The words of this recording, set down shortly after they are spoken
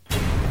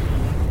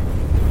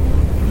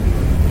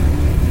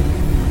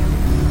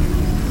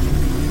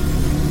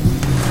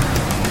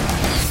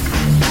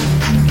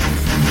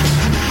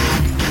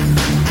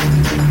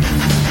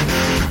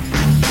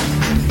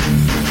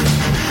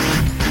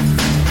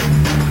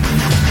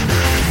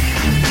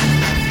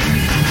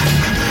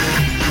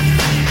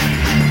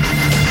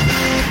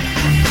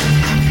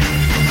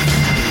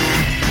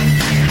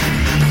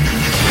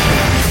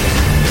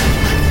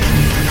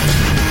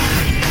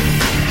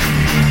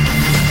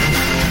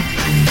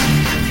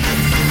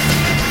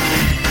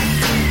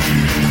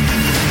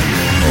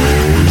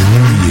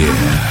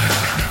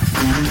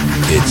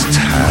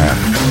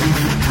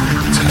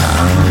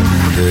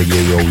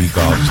Radio, your week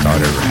off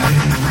started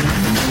right.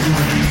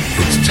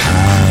 It's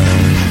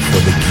time for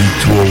the geek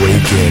to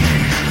awaken.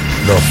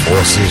 The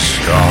force is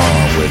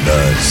strong with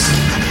us.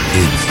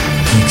 It's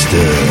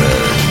Geekster.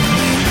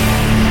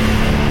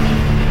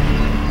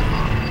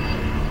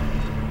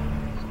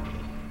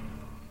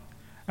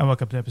 And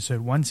welcome to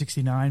episode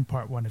 169,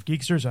 part 1 of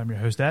Geeksters. I'm your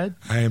host, Ed.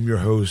 I am your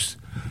host,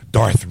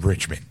 Darth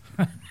Richmond.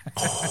 I'm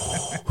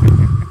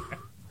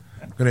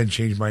going to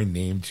change my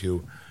name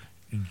to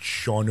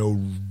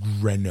Shauno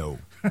Reno.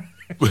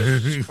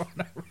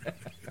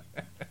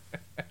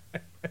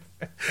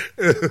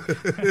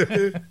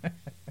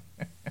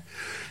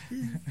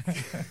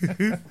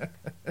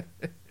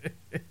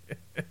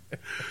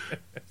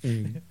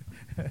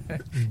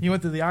 You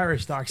went to the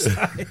Irish dark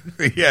side.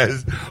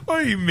 Yes.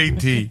 Oi,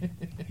 matey.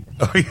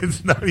 Oh,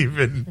 it's not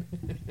even.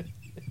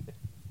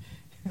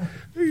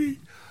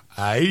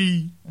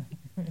 Aye.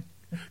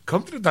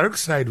 Come to the dark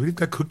side. We've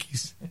got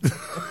cookies.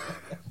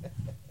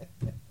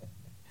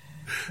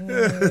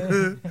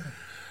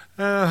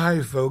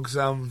 Hi, folks.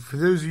 For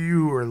those of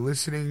you who are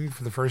listening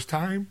for the first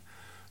time,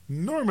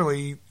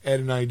 normally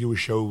Ed and I do a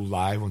show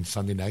live on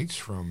Sunday nights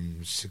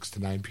from 6 to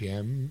 9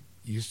 p.m.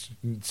 6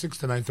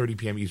 to 9:30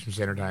 p.m. Eastern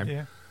Standard Time.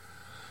 Yeah.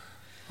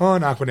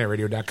 On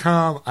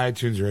AquanetRadio.com,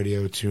 iTunes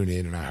Radio, TuneIn,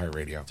 and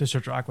iHeartRadio. Just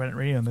search Aquanet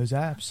Radio on those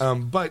apps.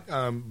 But it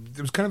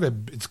was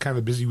it's kind of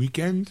a busy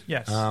weekend.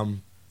 Yes.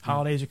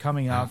 Holidays are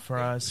coming up for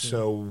us.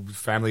 So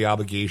family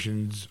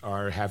obligations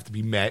have to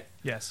be met.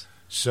 Yes.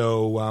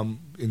 So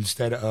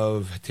instead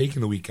of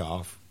taking the week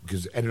off,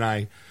 because Ed and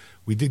I,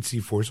 we did see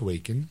Force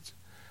Awakens.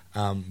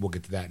 We'll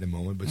get to that in a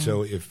moment. But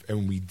so if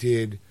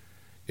this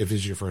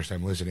is your first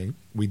time listening,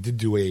 we did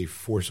do a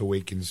Force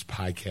Awakens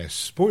podcast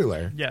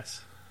spoiler.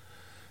 Yes.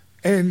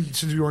 And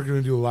since we weren't going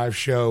to do a live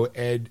show,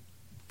 Ed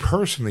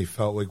personally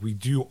felt like we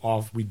do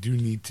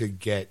need to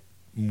get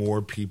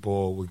more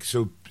people.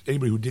 So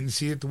anybody who didn't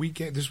see it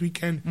this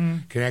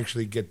weekend can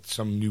actually get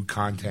some new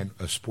content,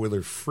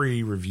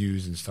 spoiler-free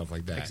reviews and stuff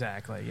like that.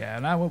 Exactly, yeah.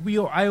 And I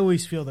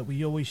always feel that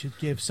we always should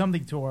give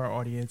something to our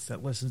audience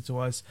that listens to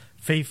us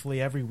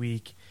faithfully every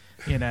week,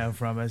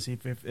 from us,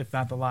 if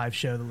not the live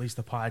show, at least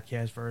the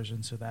podcast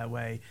version, so that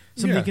way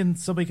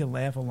somebody can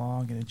laugh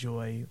along and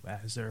enjoy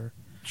as they're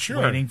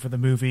waiting for the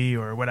movie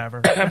or whatever.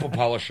 Apple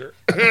polisher.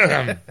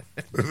 And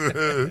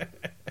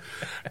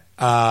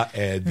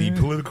the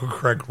political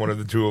correct one of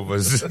the two of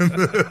us.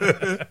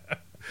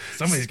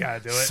 Somebody's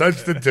got to do it.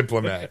 Such the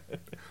diplomat.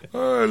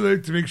 I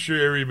like to make sure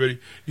everybody,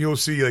 you'll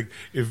see, like,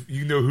 if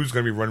you know who's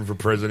going to be running for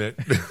president.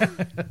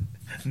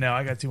 No,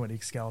 I got too many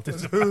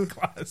skeletons in my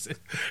closet.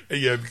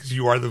 Yeah, because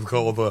you are the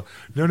call of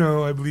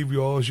no, I believe we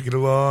all should get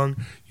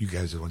along. You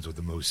guys are the ones with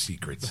the most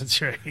secrets.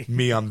 That's right.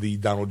 Me, I'm the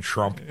Donald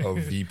Trump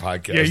of the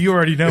podcast. Yeah, you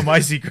already know my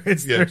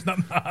secrets. Yeah. There's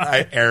nothing.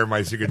 I air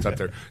my secrets out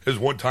there. There's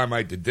one time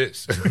I did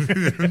this.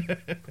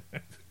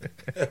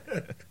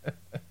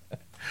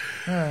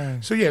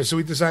 So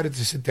we decided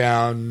to sit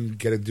down,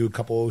 do a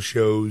couple of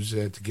shows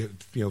to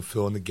get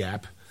fill in the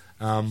gap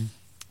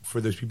for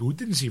those people who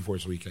didn't see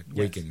Force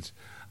Awakens.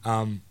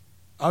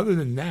 Other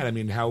than that, I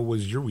mean, how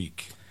was your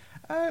week?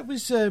 It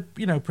was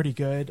pretty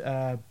good.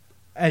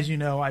 As you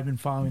know, I've been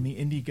following the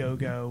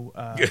Indiegogo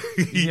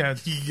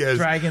yes.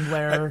 Dragon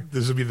Lair.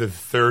 This will be the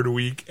third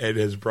week Ed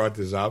has brought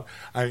this up.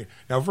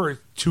 Now, for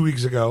 2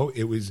 weeks ago,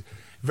 it was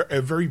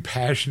a very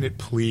passionate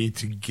plea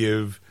to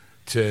give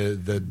to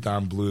the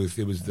Don Bluth.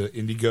 It was the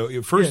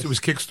Indiegogo. First, It was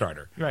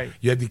Kickstarter. Right.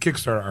 You had the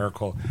Kickstarter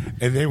article,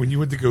 and then when you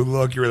went to go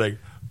look, you were like,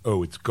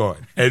 "Oh, it's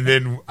gone." And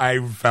then I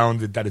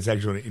found that it's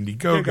actually an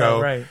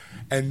Indiegogo, right?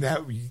 And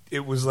that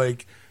it was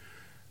like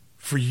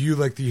for you,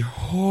 like the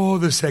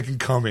second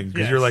coming,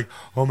 because you're like,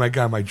 "Oh my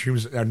God, my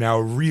dreams are now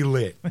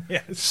relit."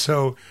 Yes.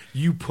 So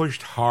you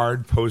pushed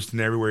hard, posting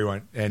everywhere you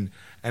went, and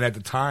at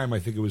the time, I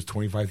think it was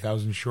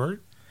 25,000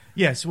 short.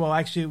 Yes. Well,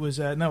 actually, it was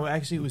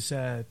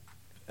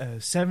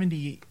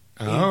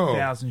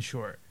 78,000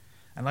 short.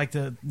 I'd like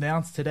to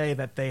announce today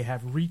that they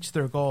have reached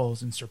their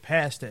goals and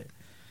surpassed it.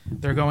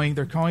 Their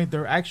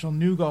actual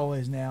new goal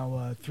is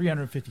now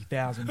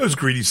 350,000. Those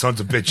greedy sons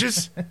of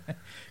bitches.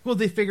 Well,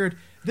 they figured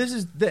this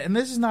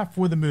is not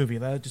for the movie.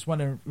 I just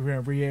want to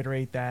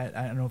reiterate that.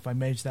 I don't know if I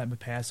mentioned that in the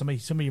past.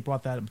 Somebody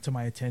brought that to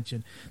my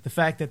attention. The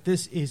fact that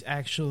this is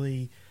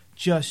actually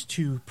just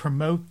to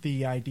promote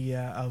the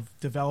idea of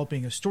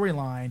developing a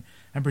storyline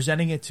and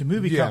presenting it to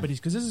movie companies,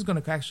 because this is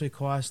going to actually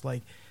cost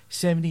like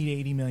 $70 to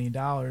 $80 million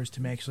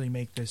to actually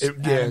make this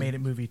animated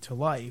movie to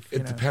life.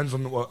 It depends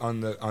on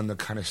the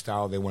kind of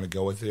style they want to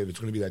go with it. If it's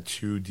going to be that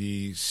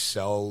 2D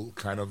cell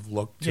kind of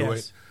look to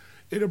it,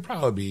 it'll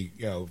probably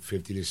be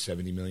 50 to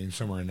 70 million,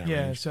 somewhere in that range.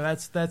 Yeah, so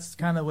that's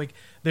kind of like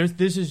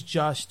this is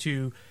just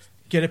to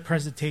get a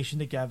presentation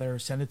together,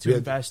 send it to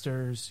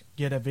investors,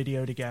 get a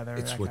video together.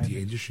 It's what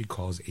the industry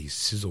calls a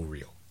sizzle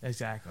reel.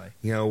 Exactly.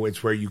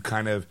 It's where you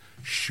kind of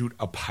shoot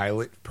a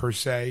pilot per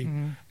se,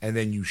 and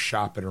then you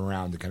shop it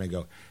around to kind of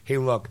go, hey,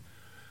 look,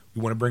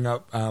 we want to bring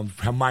up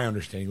how my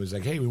understanding was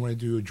like, hey, we want to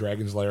do a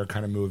Dragon's Lair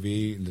kind of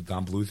movie, and the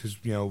Don Bluth is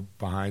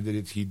behind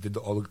it. He did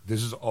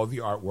this is all the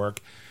artwork.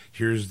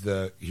 Here's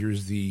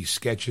the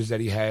sketches that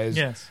he has.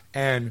 Yes.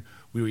 And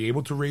we were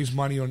able to raise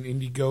money on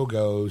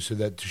Indiegogo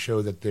to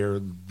show that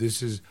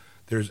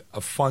there's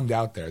a fund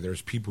out there.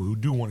 There's people who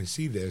do want to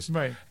see this.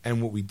 Right.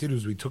 And what we did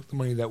was we took the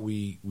money that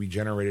we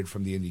generated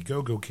from the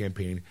Indiegogo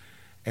campaign,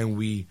 and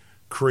we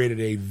created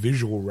a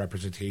visual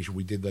representation.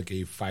 We did like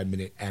a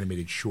 5-minute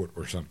animated short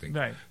or something,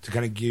 right, to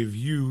kind of give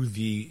you,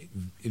 the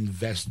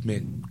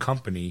investment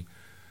company,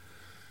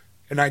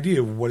 an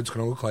idea of what it's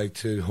going to look like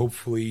to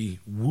hopefully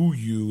woo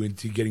you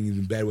into getting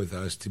in bed with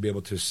us to be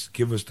able to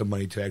give us the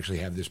money to actually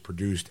have this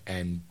produced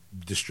and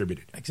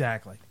distributed.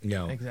 Exactly.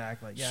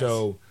 Exactly. Yes.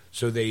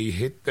 So they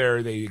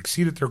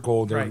exceeded their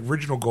goal. Their right.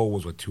 original goal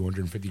was what,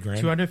 $250,000?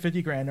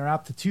 $250,000. They're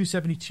up to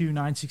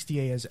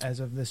 $272,968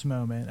 as of this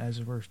moment,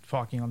 as we're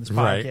talking on this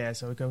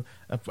podcast. Right. So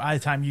by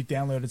the time you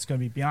download, it's going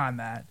to be beyond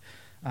that.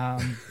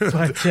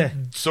 But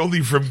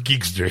solely from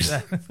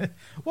Geeksters.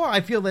 Well,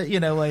 I feel that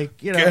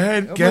go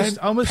ahead,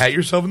 almost pat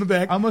yourself in the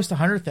back. Almost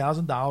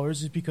 $100,000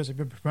 is because I've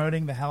been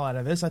promoting the hell out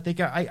of this. I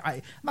think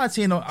I'm not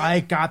saying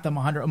I got them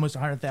almost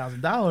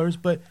 $100,000,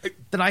 but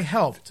that I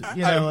helped.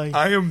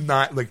 I am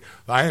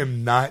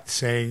not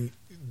saying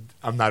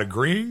I'm not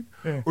agreeing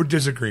or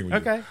disagreeing with you.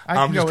 Okay,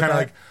 I'm just kind of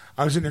like,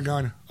 I'm sitting there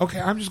going, okay,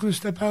 I'm just going to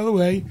step out of the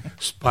way.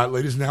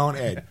 Spotlight is now on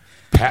Ed.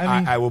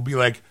 I will be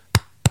like,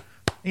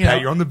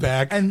 pat you on the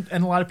back. And a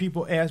lot of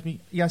people ask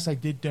me, yes, I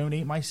did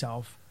donate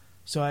myself.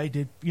 So I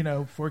did,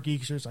 for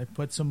Geeksters, I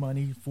put some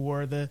money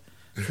for this.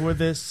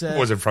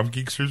 Was it from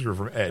Geeksters or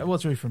from Ed? Well,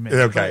 it's really from me.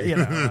 Okay.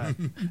 But,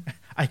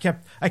 I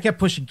kept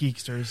pushing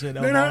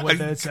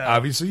Geeksters.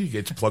 Obviously, you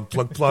get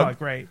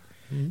plug. Right.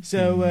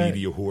 So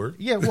media whore.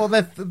 Yeah. Well,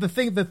 the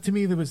thing that to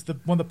me that was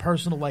one of the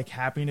personal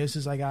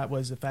happinesses I got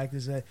was the fact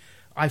is that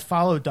I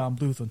followed Don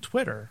Bluth on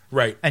Twitter.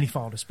 Right. And he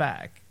followed us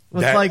back.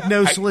 With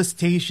no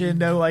solicitation,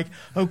 no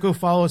go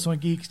follow us on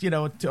Geeks,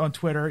 on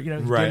Twitter. He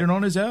right. did it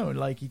on his own.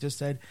 Like he just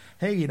said,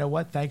 hey, you know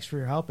what? Thanks for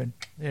your help, and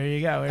there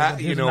you go.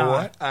 You know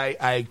what?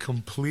 I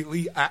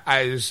completely,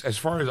 as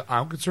far as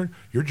I'm concerned,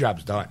 your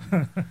job's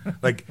done.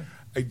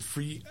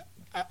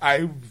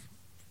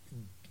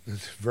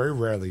 Very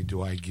rarely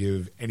do I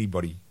give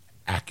anybody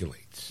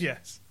accolades.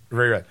 Yes,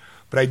 very rarely.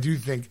 But I do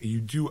think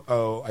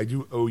I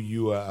do owe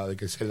you,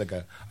 like I said, like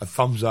a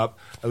thumbs up,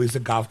 at least a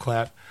golf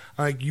clap.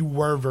 You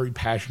were very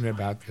passionate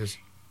about this.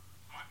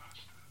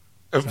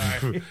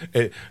 Sorry.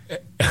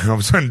 All of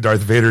a sudden,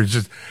 Darth Vader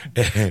just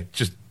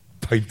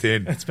piped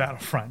in. It's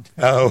Battlefront.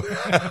 Oh.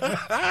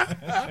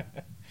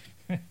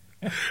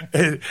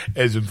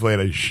 As been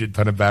playing a shit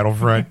ton of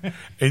Battlefront,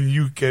 and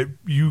you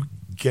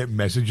get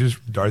messages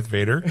from Darth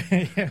Vader.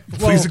 Yeah.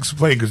 Please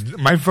explain, because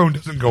my phone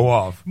doesn't go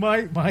off.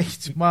 My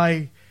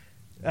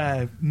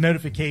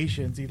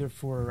notifications, either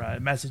for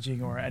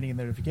messaging or any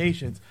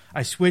notifications,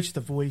 I switched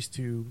the voice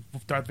to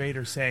Darth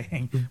Vader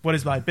saying, "What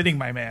is my bidding,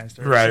 my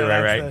master?"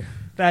 Right.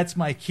 That's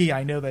my key.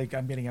 I know that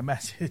I'm getting a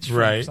message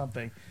from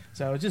something.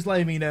 So just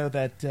letting me know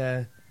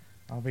that.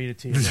 I'll read it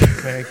to you real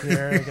quick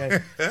here. Okay.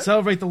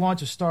 Celebrate the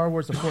launch of Star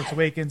Wars: The Force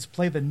Awakens.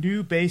 Play the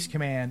new base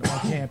command on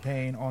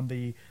campaign on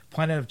the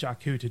planet of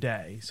Jakku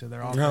today. So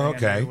they're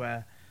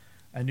offering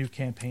a new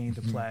campaign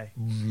to play.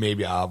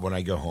 Maybe when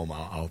I go home,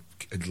 I'll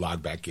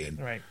log back in.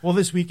 Right. Well,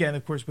 this weekend,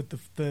 of course, with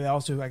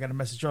also I got a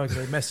message earlier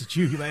because I messaged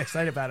you last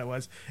night about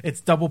it.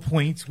 It's double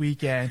points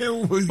weekend.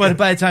 But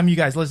by the time you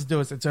guys listen to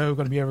us, it's going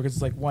to be over because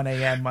it's like 1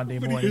 a.m. Monday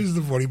morning. Here's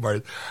the funny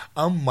part: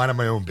 I'm minding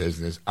my own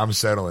business. I'm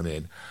settling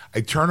in.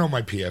 I turn on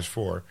my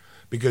PS4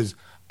 because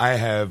I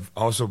have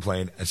also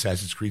playing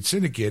Assassin's Creed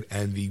Syndicate,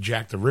 and the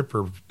Jack the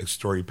Ripper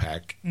story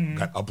pack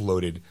got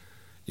uploaded.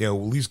 At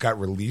least got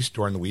released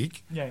during the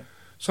week. Yeah.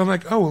 So I'm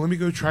like, let me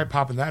go try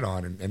popping that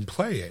on and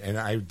play it. And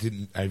I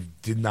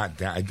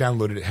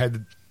downloaded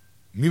it.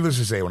 Needless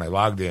to say, when I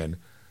logged in,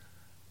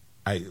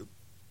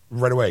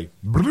 right away,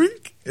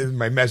 blink is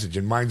my message,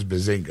 and mine's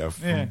Bazinga.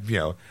 And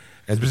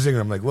it's Bazinga.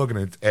 I'm like looking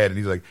at Ed, and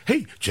he's like,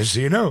 hey, just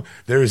so you know,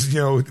 there's,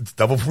 it's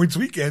double points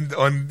weekend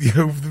on,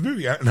 the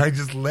movie. And I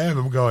just laugh.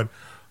 I'm going,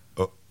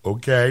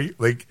 okay,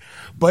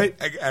 but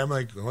I'm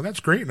like, well,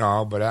 that's great and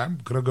all, but I'm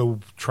gonna go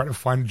try to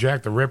find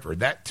Jack the Ripper.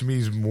 That to me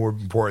is more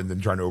important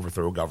than trying to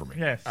overthrow a government.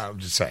 Yes, I'm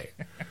just saying,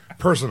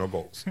 personal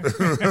goals.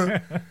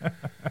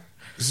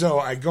 So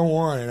I go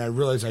on and I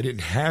realize I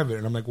didn't have it,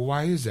 and I'm like, well,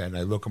 why is that? And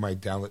I look at my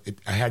download;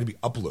 I had to be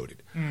uploaded,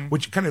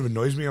 which kind of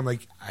annoys me. I'm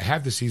like, I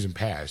have the season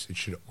pass; it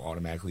should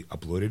automatically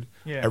uploaded.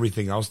 Yeah.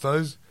 Everything else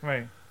does.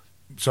 Right.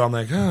 So I'm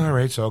like, all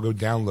right, so I'll go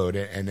download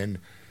it, and then.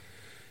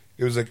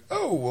 It was like,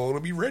 it'll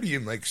be ready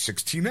in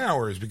 16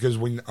 hours, because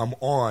when I'm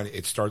on,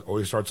 it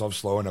always starts off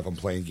slow, and if I'm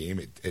playing a game,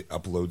 it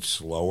uploads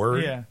slower.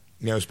 Yeah.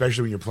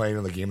 Especially when you're playing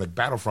in a game like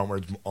Battlefront where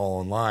it's all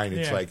online.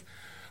 It's like,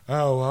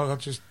 I'll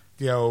just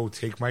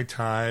take my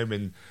time,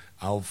 and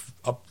I'll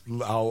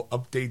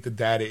update the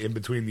data in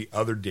between the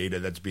other data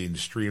that's being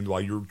streamed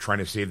while you're trying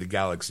to save the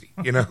galaxy.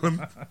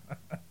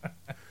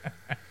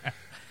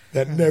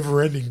 That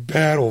never-ending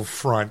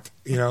Battlefront.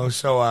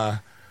 So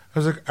I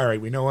was like, all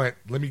right, you know what?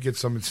 Let me get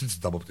some since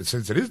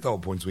it is double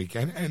points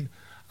weekend, and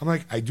I'm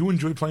like, I do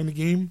enjoy playing the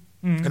game,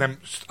 and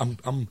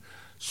I'm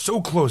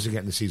so close to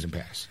getting the season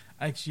pass.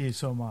 Actually,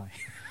 so am I.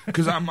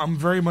 Because I'm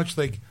very much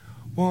like,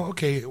 well,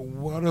 okay,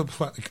 what are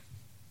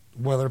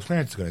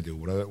planets going to do?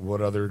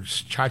 What other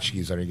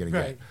tchotchkes are you going to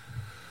get?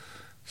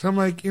 So I'm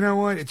like, you know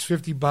what? It's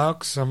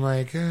 $50. I'm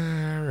like,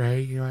 all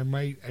right,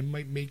 I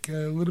might make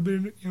a little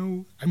bit.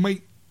 I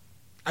might.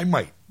 I'm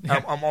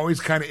always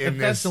kind of in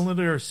this. That's to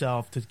limit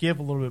yourself to give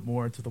a little bit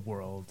more to the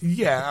world.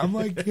 Yeah, I'm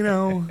like,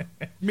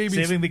 maybe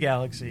saving the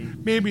galaxy.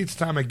 Maybe it's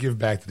time I give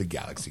back to the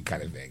galaxy,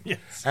 kind of thing. Yes.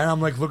 And I'm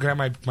like looking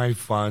at my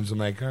funds. I'm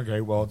like,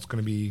 okay, well, it's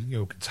going to be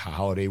it's a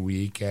holiday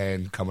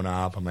weekend coming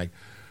up. I'm like,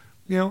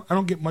 I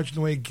don't get much in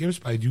the way of gifts,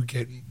 but I do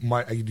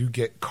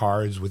get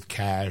cards with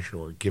cash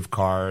or gift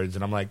cards,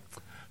 and I'm like,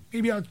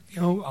 maybe I'll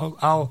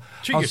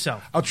treat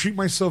yourself. I'll treat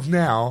myself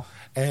now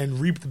and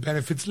reap the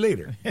benefits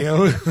later.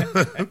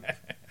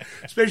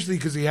 Especially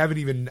because they haven't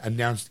even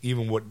announced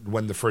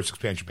when the first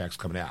expansion pack's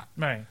coming out.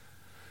 Right.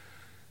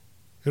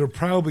 It'll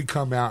probably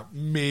come out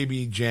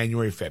maybe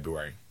January,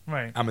 February.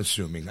 Right. I'm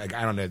assuming. Like,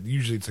 I don't know.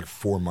 Usually it's like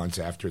 4 months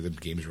after the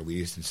game's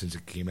released, and since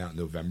it came out in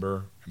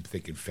November, I'm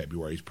thinking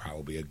February is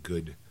probably a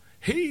good.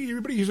 Hey,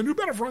 everybody! Here's a new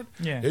Battlefront.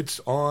 Yeah.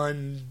 It's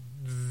on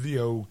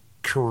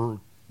Dagobah.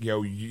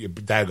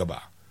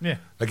 Yeah.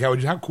 Like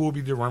how cool would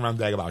it be to run around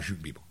Dagobah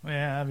shooting people?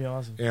 Yeah, that'd be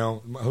awesome.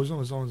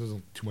 Horizon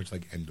doesn't too much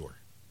like Endor.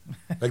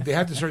 Like they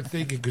have to start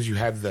thinking because you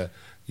have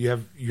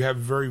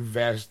very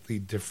vastly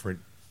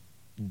different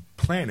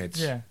planets,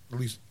 yeah. At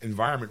least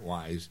environment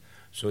wise.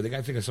 So they got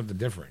to think of something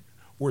different,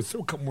 or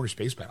throw a couple more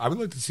space battles. I would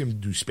like to see them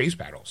do space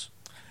battles.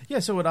 Yeah,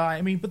 so would I.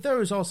 I mean, but there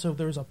was a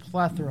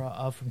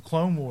plethora from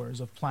Clone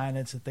Wars of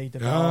planets that they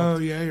developed.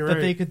 Oh yeah, you're that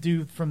right. They could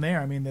do from there.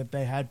 I mean, that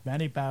they had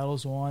many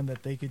battles on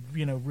that they could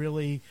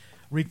really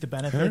reap the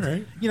benefits.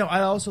 Right.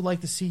 I'd also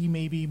like to see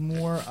maybe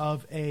more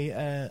of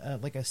a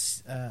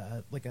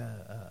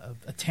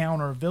town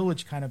or a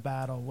village kind of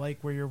battle, like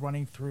where you're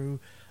running through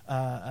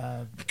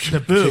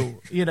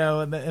Naboo,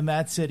 in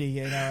that city,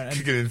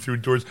 and getting through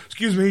doors.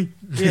 Excuse me.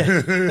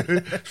 Yeah.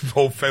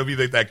 Whole family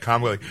like that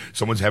comic, like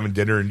someone's having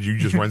dinner and you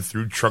just run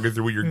through, trucking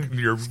through with your.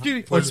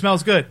 Oh, it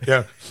smells good.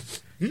 Yeah.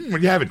 What are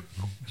you having?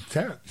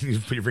 You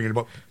just put your finger in the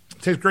bowl.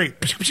 Tastes great.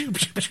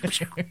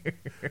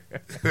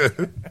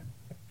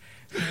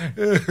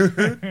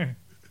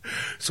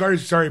 sorry.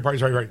 Just run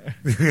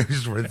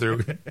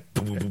through.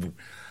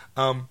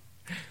 But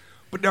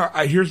no,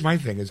 here's my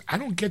thing: is I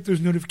don't get those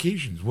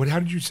notifications. How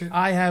did you say?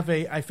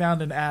 I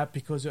found an app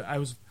because I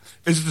was.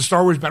 Is it the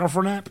Star Wars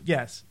Battlefront app?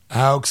 Yes.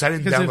 Oh, because I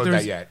didn't download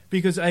that yet.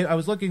 Because I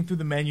was looking through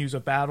the menus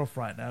of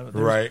Battlefront.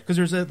 Right. Because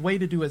there's a way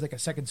to do as like a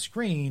second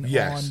screen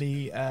yes. on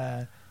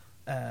the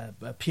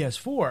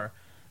PS4.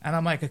 And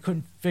I'm like, I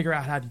couldn't figure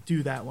out how to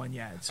do that one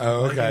yet.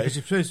 So okay. Because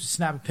you're supposed to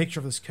snap a picture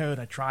of this code.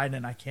 I tried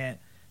and I can't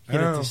get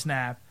it to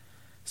snap.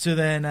 So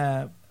then,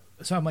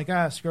 so I'm like,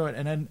 screw it.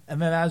 And then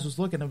as I was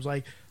looking, it was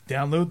like,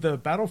 download the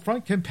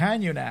Battlefront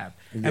Companion app.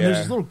 And there's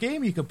this little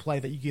game you can play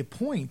that you get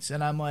points.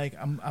 And I'm like,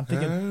 I'm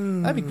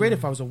thinking, that'd be great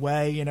if I was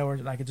away, or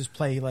I could just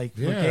play like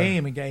the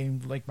game and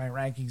gain like my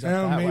rankings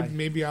up that way.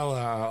 Maybe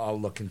I'll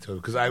look into it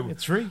because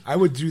it's free. I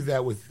would do that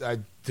I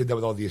did that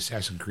with all the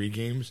Assassin's Creed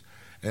games.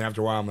 And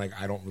after a while, I'm like,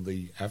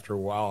 after a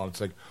while,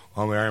 it's like,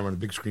 I'm on a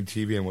big screen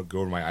TV and would go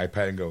over to my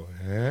iPad and go,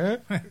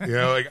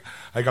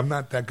 like I'm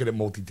not that good at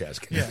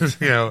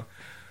multitasking, Yeah.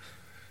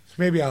 So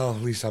maybe I'll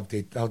at least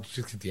update. I'll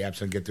just get the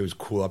apps and get those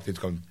cool updates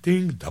going,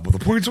 ding, double the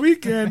points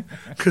weekend.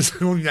 Because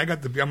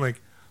I'm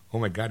like, oh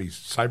my God, he's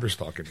cyber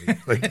stalking me.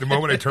 Like the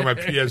moment I turned my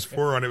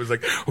PS4 on, it was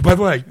like, oh, by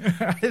the way.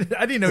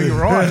 I didn't know you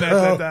were on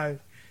that time.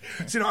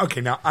 So,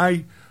 okay, now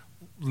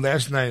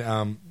last night,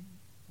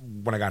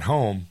 when I got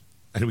home,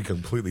 and we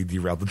completely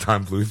derailed the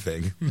Tom Blue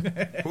thing.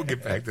 We'll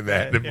get back to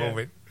that in a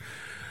moment.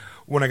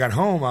 When I got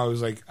home, I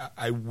was like,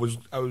 I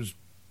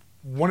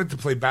wanted to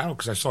play Battle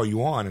because I saw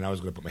you on, and I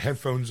was going to put my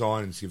headphones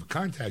on and see if I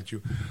contact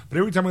you. But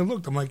every time I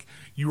looked, I'm like,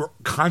 you were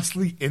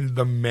constantly in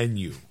the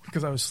menu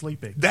because I was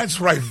sleeping. That's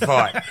what I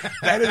thought.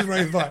 That is what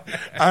I thought.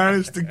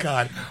 Honest to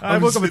God, I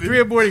woke up at 3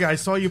 in the morning. I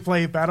saw you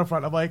play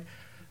Battlefront. I'm like,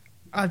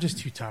 I'm just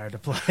too tired to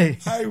play.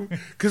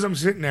 Because I'm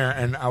sitting there,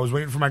 and I was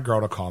waiting for my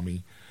girl to call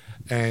me.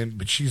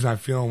 But she's not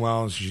feeling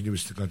well, and she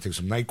was going to take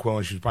some NyQuil,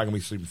 and she was probably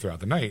going to be sleeping throughout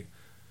the night.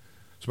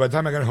 So by the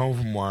time I got home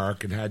from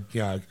work and had,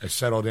 I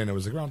settled in, it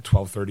was like around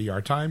 12:30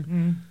 our time.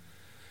 Mm-hmm.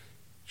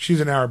 She's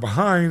an hour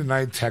behind, and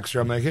I text her.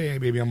 I'm like, hey,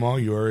 baby, I'm all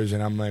yours.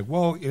 And I'm like,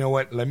 well, you know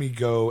what? Let me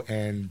go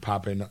and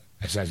pop in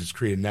Assassin's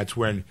Creed. And that's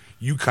when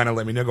you kind of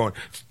let me know, going,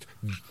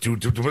 do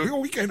a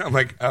weekend. I'm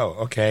like, oh,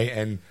 okay.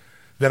 And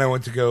then I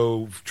went to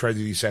go try to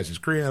do the Assassin's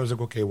Creed, and I was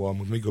like, okay, well,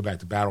 let me go back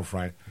to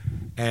Battlefront.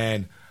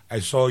 And I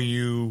saw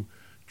you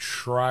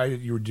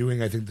you were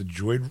doing, I think, the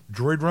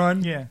droid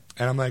run. Yeah.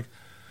 And I'm like,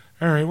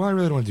 all right, well, I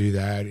really don't want to do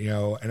that,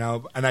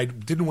 and I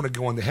didn't want to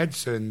go on the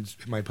headphones,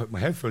 put my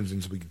headphones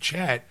in so we could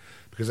chat,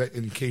 because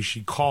in case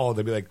she called,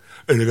 I'd be like,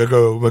 hey, I gotta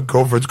go, my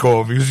girlfriend's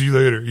calling me, see you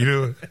later,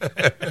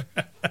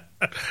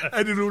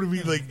 I didn't want to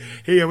be like,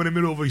 hey, I'm in the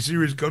middle of a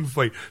serious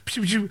gunfight.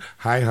 Pew, pew.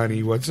 Hi,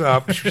 honey, what's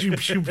up? Pew,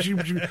 pew, pew,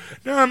 pew.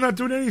 No, I'm not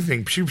doing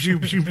anything. Pew, pew,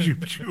 pew, pew,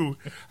 pew.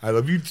 I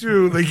love you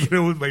too. Like, you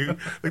know, with my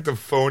like the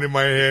phone in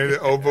my hand,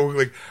 elbow,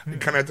 like I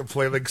kind of have to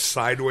play like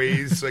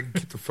sideways so I can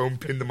get the phone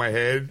pinned to my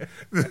head.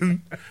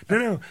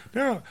 No.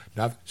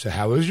 Not, so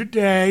how was your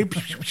day?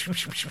 Pew, pew, pew,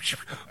 pew, pew, pew.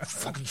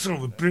 Fucking son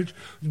of a bitch.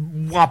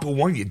 Whopper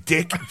one, you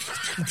dick.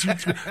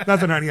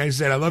 Nothing, honey, I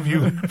said I love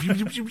you. Pew,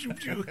 pew, pew, pew,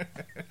 pew.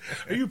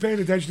 Are you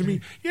paying attention to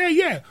me?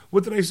 Yeah.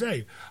 What did I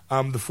say?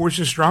 The force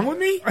is strong with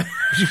me?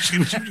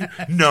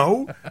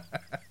 No.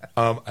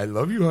 I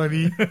love you,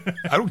 honey.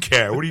 I don't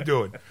care. What are you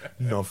doing?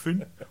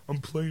 Nothing. I'm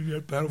playing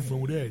that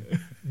Battlefront with Ed.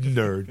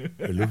 Nerd.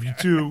 I love you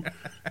too.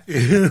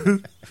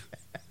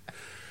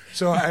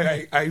 So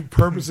I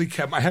purposely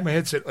kept. I had my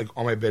headset like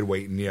on my bed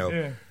waiting. You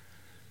know,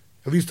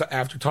 at least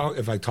after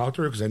if I talked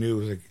to her, because I knew it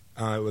was like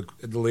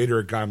the later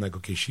it got, I'm like,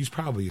 okay, she's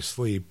probably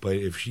asleep, but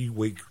if she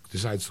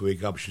decides to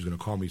wake up, she's going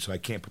to call me, so I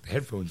can't put the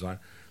headphones on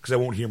because I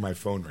won't hear my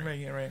phone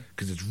ring. Right.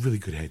 Because it's really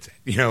good headset,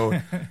 you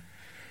know.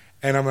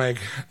 And I'm like,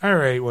 all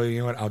right, well, you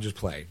know what? I'll just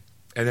play.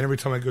 And then every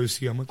time I go to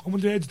see, I'm like, oh,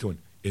 what the Ed's doing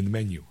in the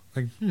menu?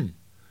 Like,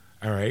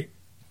 all right,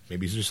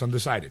 maybe he's just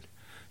undecided.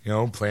 You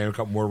know, playing a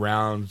couple more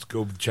rounds,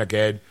 go check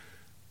Ed.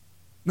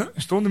 No,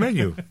 still in the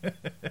menu.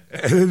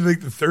 And then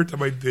like the third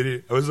time I did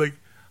it, I was like,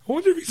 I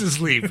wonder if he's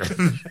asleep.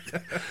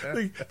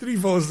 Like, did he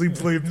fall asleep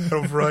playing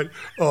Battlefront?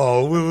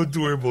 Oh, well,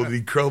 adorable. Did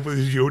he curl up with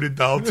his Yoda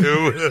doll,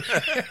 too?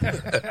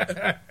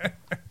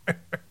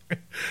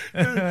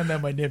 And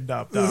then my Nib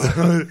Nop doll.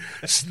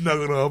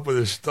 Snuggling up with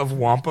a stuffed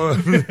Wampa.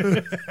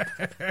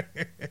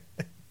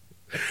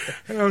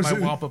 My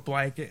Wampa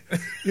blanket.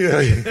 Yeah.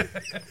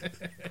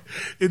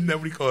 Isn't that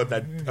what do you call it?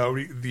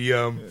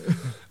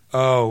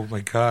 Oh,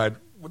 my God.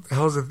 What the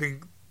hell is the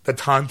thing? The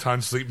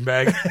Tauntaun sleeping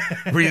bag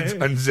where you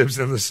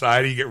unzips on the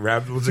side and you get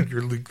wrapped. It looks like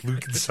you're Luke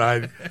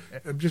inside.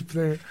 I'm just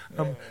playing.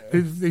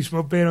 They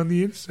smell bad on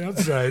the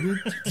outside.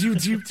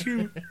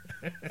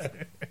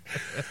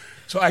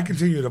 So I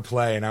continued to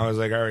play, and I was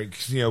like, all right,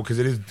 because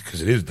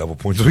it is double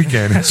points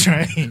weekend. That's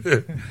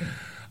right.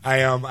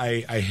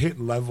 I hit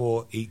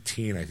level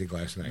 18, I think,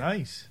 last night.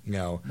 Nice. You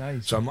know,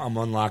 nice. So I'm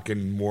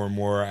unlocking more and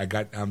more.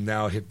 I'm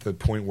now hit the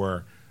point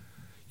where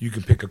you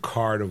can pick a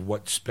card of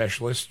what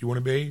specialist you want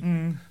to be.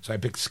 Mm. So I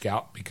picked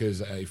Scout because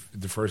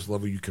the first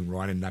level you can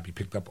run and not be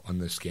picked up on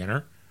the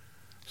scanner.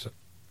 So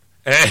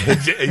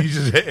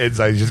Ed's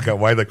eyes just got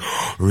wide, like,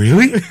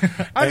 really?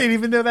 I didn't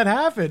even know that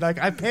happened. Like,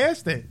 I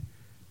passed it.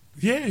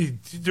 Yeah,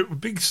 the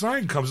big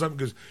sign comes up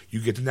because you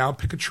get to now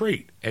pick a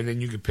trait, and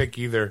then you can pick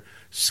either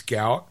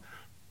Scout,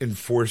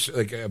 Enforcer,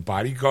 like a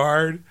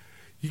bodyguard.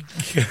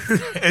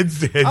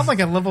 Ed's, I'm like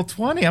at level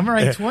 20. I'm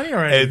already 20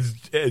 already.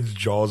 Ed's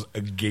jaws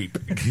agape.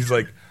 He's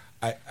like,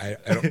 I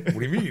don't. What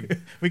do you mean?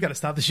 We got to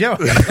stop the show.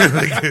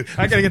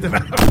 I got to get the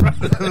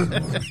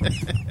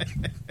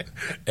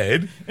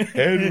Ed,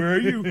 where are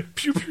you?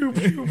 Pew pew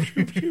pew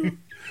pew pew.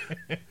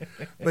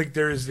 Like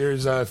there's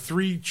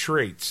 3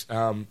 traits.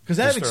 Because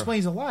that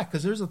explains a lot.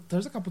 Because there's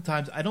a couple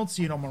times I don't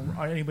see it on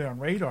anybody on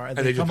radar, and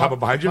they just pop up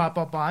behind you, pop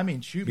up behind me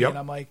and shoot me, and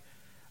I'm like,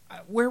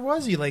 where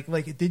was he? Like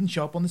it didn't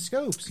show up on the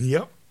scopes.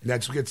 Yep,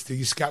 that's what gets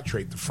the Scout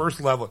trait. The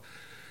first level.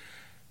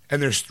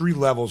 And there's 3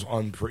 levels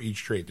for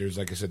each trait. There's,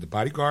 like I said, the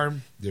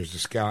bodyguard, there's the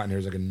Scout, and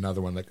there's like another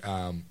one, like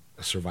a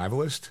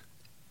survivalist,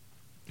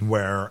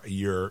 where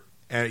your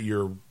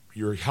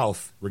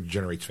health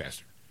regenerates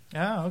faster.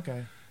 Oh,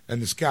 okay.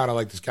 And the Scout, I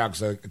like the Scout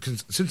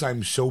because since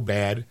I'm so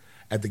bad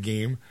at the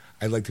game,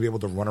 I like to be able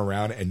to run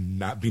around and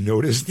not be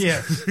noticed.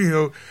 Yeah. You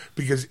know,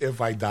 because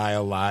if I die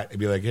a lot, I'd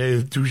be like,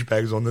 hey,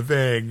 douchebag's on the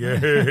thing.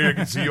 I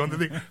can see you on the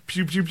thing.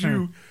 Pew, pew,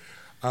 pew.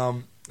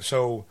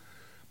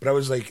 But I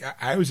was like,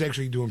 I was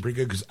actually doing pretty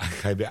good because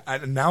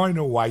now I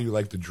know why you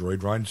like the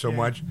droid run so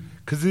much,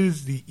 because it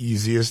is the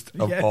easiest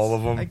of all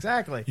of them.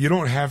 Exactly. You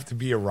don't have to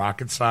be a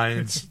rocket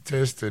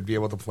scientist to be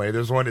able to play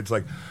this one. It's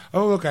like,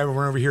 oh, look, I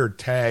run over here,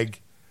 tag,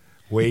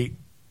 wait,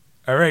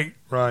 all right,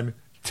 run,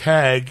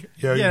 tag.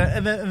 Yeah,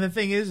 and the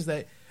thing is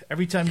that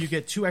every time you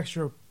get 2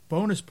 extra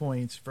bonus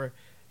points for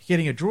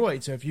getting a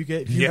droid. So if you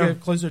get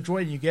close to a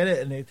droid and you get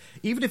it, and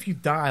even if you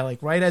die,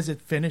 like right as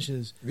it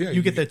finishes,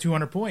 you get the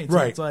 200 points.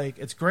 Right. So it's like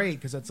it's great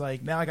because it's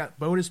like now I got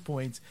bonus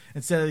points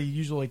instead of the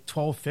usual like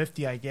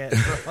 1250 I get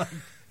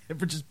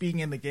for just being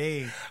in the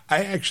game.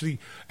 I actually,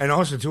 and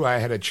also too, I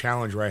had a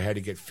challenge where I had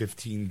to get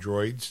 15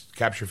 droids,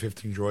 capture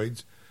 15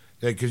 droids,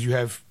 because you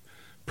have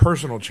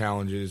personal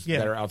challenges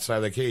that are outside.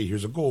 Like, hey,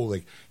 here's a goal,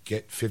 like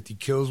get 50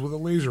 kills with a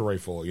laser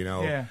rifle, you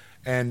know. Yeah.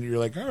 And you're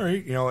like, all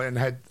right, you know, and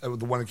had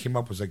the one that came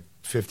up was like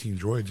 15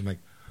 droids. I'm like,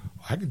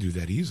 I can do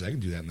that easily. I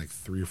can do that in like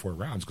 3 or 4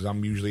 rounds because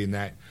I'm usually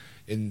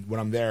when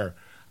I'm there,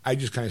 I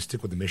just kind of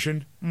stick with the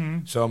mission.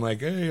 Mm-hmm. So I'm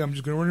like, hey, I'm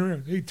just going to run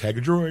around. Hey, tag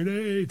a droid.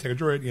 Hey, tag a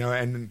droid. You know,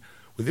 and then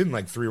within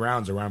like 3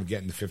 rounds around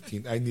getting the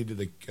 15, I needed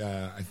like,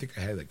 I think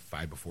I had like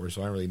 5 before,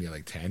 so I really need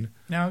like 10.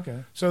 Oh,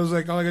 okay. So I was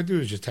like, all I got to do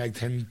is just tag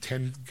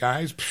 10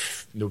 guys.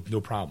 Pff, no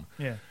problem.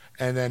 Yeah.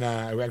 And then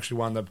I actually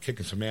wound up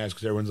kicking some ass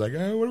because everyone's like,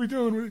 "Oh, what are we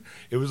doing?"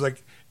 It was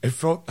like I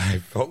felt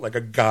like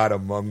a god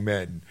among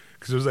men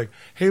Because it was like,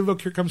 hey,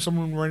 look, here comes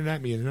someone running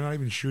at me, and they're not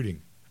even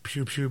shooting.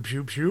 Pew, pew,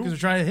 pew, pew. Because they're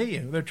trying to hit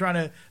you. They're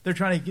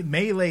trying to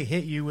melee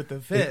hit you with the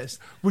fist.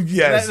 Well,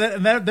 yes.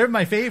 They're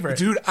my favorite.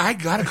 Dude, I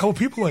got a couple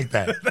people like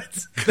that.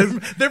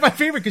 They're my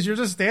favorite because you're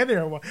just standing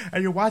there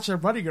and you're watching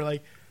them running. You're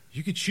like,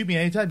 you could shoot me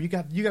anytime. You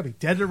got me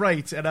dead to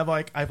rights. And I'm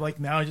like,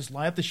 now I just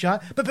line up the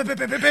shot. Bam, bam, bam,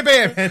 bam, bam,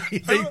 bam. And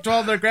they fall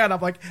on the ground. I'm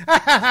like,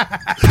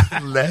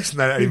 Last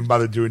night I didn't even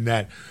bother doing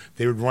that.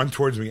 They would run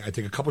towards me. I'd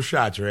take a couple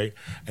shots, right?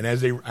 And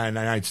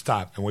I'd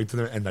stop and wait till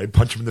and I'd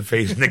punch them in the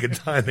face and they could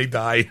die and they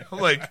die. I'm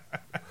like,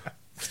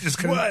 just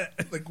kind what?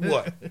 of like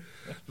what?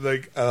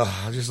 Like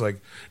just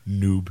like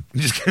noob.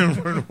 Just kind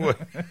of run away.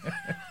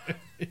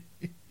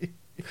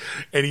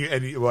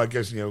 Well, I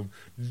guess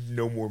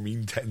no more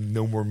mean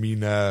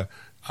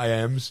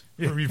IMs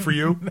for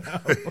you.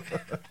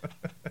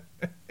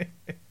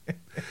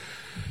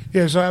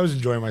 Yeah, so I was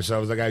enjoying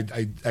myself. Like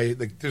I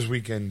like this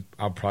weekend.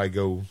 I'll probably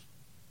go.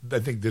 I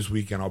think this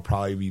weekend I'll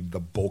probably be the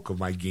bulk of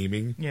my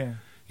gaming. Yeah.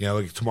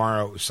 Like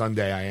tomorrow,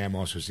 Sunday, I am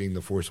also seeing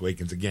The Force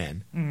Awakens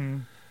again. Mm-hmm.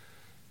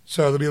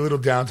 So there'll be a little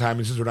downtime,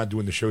 and since we're not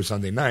doing the show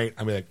Sunday night,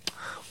 I'm like,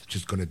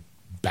 just gonna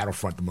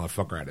Battlefront the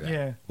motherfucker out of that.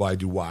 Yeah. While I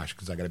do watch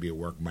because I got to be at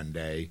work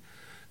Monday.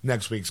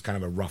 Next week's kind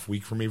of a rough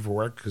week for me for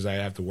work because I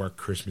have to work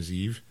Christmas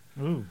Eve.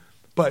 Ooh.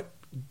 But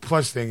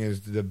plus thing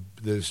is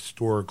the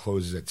store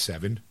closes at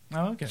 7.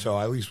 Oh, okay. So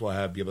at least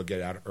we'll be able to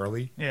get out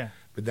early. Yeah.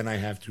 But then I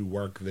have to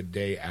work the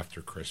day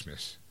after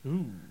Christmas.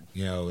 Ooh.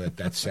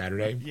 That's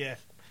Saturday. Yeah.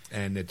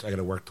 And I got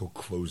to work till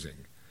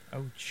closing.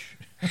 Ouch.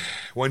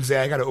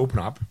 Wednesday I got to open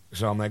up.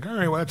 So I'm like, all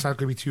right, well, that's not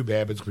going to be too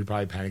bad, but it's going to be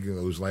probably panicking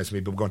those last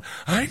minute people going,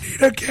 I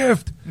need a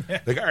gift.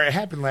 Like, all right, it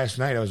happened last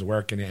night. I was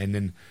working, and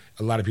then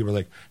a lot of people are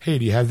like, hey,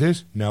 do you have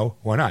this? No.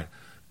 Why not?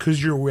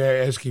 Because you're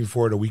asking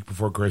for it a week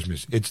before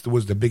Christmas. It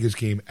was the biggest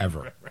game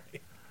ever.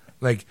 Right.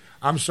 Like,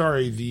 I'm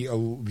sorry, the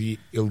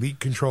Elite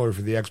controller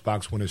for the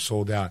Xbox One is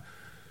sold out.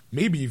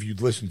 Maybe if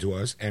you'd listen to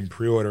us and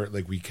pre-order it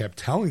like we kept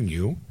telling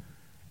you,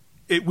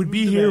 it would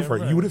be here for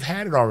it. You would have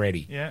had it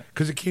already. Yeah.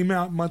 Because it came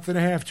out a month and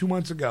a half, 2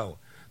 months ago.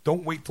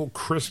 Don't wait till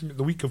Christmas,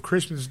 the week of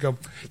Christmas, to go,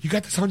 you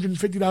got this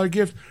 $150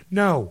 gift?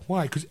 No.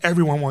 Why? Because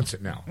everyone wants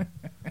it now.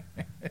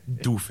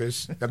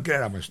 Doofus. Now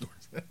get out of my store.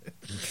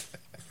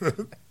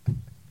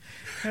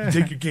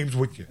 Take your games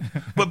with you.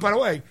 But by the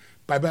way,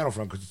 buy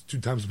Battlefront because it's 2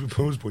 times the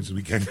bonus points this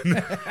weekend.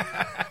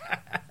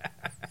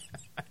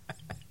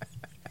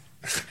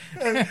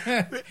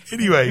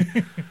 Anyway,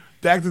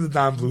 back to the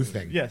Don Bluth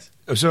thing. Yes.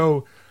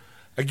 So,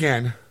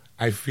 again,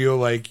 I feel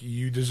like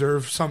you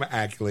deserve some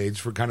accolades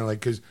for kind of like,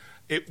 because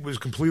it was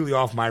completely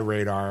off my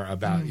radar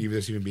about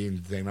this even being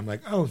the thing. I'm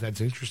like, oh, that's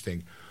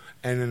interesting.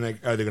 And then,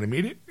 like, are they going to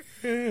meet it?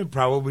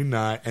 Probably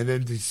not. And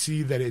then to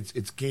see that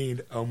it's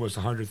gained almost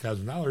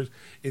 $100,000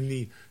 in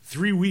the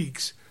 3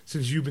 weeks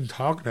since you've been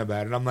talking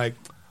about it, I'm like,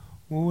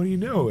 well, what do you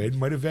know? Ed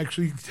might have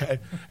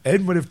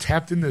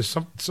tapped into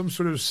some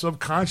sort of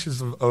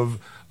subconscious of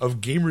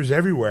gamers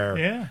everywhere.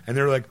 Yeah. And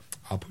they're like,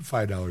 I'll put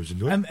 $5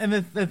 into it. And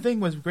the thing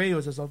was great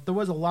was there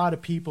was a lot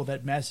of people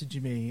that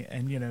messaged me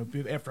and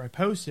after I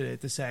posted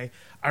it to say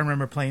I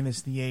remember playing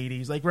this in the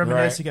 80s, like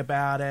reminiscing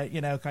about it,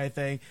 kind of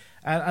thing.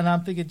 And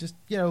I'm thinking just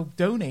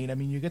donate. I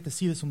mean, you get to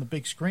see this on the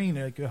big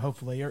screen, like,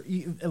 hopefully, or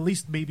at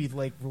least maybe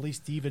like release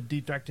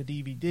direct to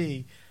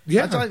DVD.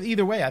 Yeah.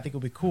 Either way, I think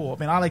it'll be cool. I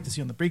mean, I like to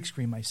see on the big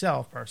screen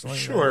myself personally.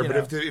 Sure,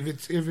 but if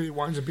it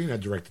winds up being a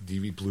direct to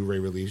DVD Blu-ray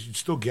release, you'd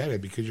still get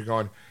it because you're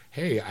going,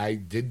 hey, I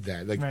did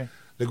that. Like. Right.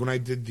 Like when I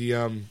did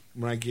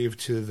when I gave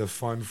to the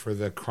fund for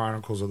the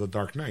Chronicles of the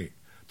Dark Knight,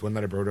 the one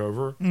that I brought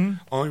over. Mm-hmm.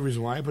 Only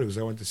reason why I put it was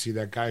I went to see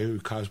that guy who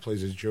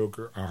cosplays as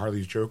Joker,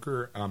 Harley's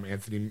Joker,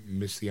 Anthony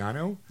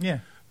Misciano.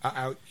 Yeah.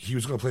 He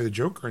was going to play the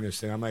Joker in this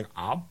thing. I'm like,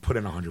 I'll put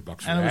in $100 for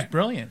that. And it was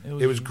brilliant.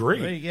 It was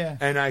great. Yeah.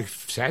 And I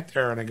sat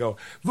there and I go,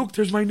 look,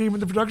 there's my name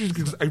in the production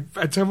because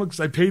I tell him because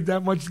I paid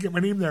that much to get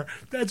my name there.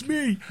 That's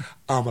me.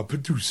 I'm a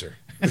producer.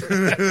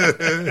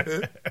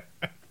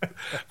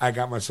 I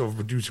got myself a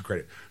producer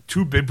credit.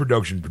 2 big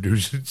production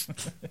producers.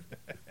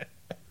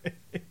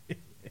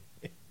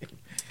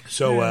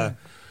 So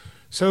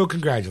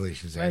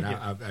congratulations, Ed.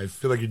 I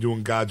feel like you're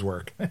doing God's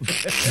work.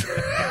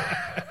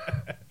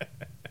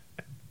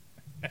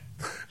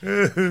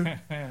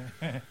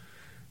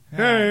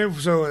 Hey,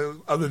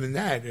 so other than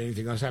that,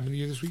 anything else happened to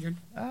you this weekend?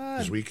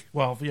 This week?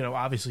 Well,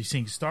 obviously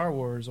seeing Star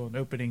Wars on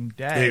opening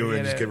day. Hey,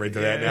 we'll just get right to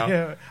that now.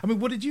 Yeah. I mean,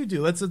 what did you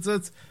do? Let's.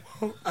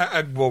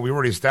 Well, we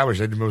already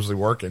established I did mostly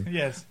working.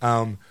 Yes.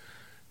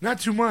 Not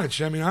too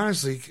much. I mean,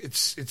 honestly,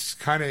 it's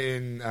kind of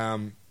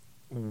in.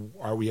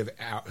 We have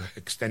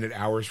extended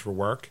hours for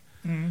work.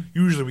 Mm-hmm.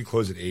 Usually we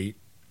close at 8,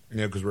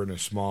 because we're in a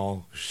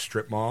small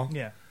strip mall.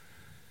 Yeah.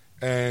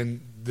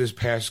 And this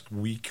past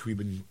week we've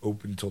been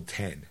open till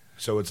 10.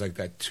 So it's like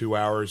that 2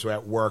 hours. So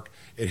at work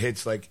it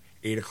hits like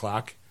 8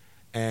 o'clock,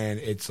 and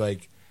it's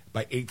like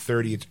by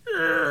 8:30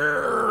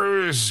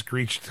 it's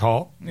screeched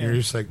halt. Yeah. You're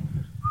just like,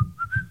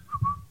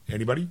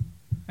 anybody?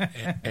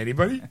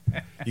 Anybody?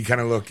 You kind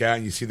of look out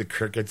and you see the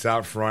crickets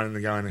out front, and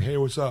they're going, "Hey,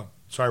 what's up?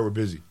 Sorry, we're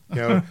busy."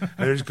 And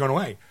they're just going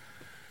away.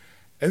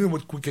 And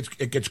then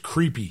it gets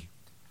creepy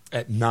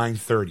at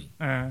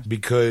 9:30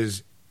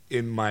 because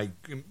in my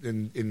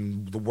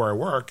in the where I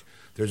work,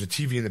 there's a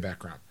TV in the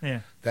background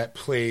that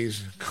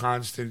plays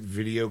constant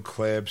video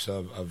clips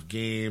of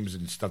games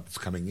and stuff that's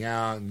coming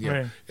out, and you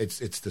know,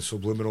 it's the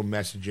subliminal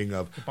messaging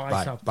of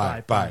buy.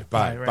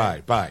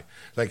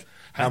 Like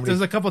how many?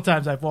 There's a couple of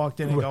times I've walked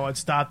in and go and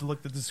stopped and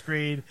looked at the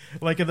screen,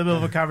 like in the middle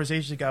of a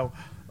conversation, and go,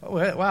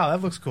 "Oh, wow,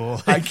 that looks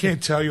cool." I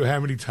can't tell you how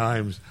many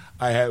times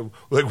I have.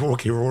 Like,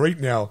 okay, well, right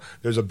now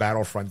there's a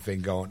Battlefront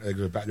thing going.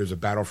 There's a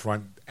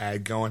Battlefront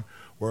ad going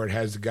where it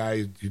has the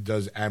guy who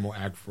does Admiral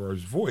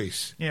Ackbar's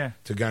voice. Yeah.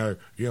 To kind of,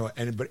 you know,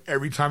 but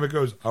every time it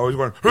goes, I always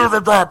go, here's the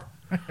drop.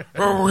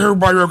 Oh, here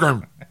by your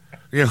gun.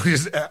 You know,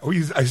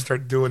 I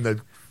start doing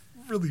the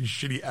really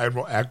shitty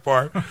Admiral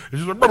Ackbar.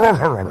 It's just like, here's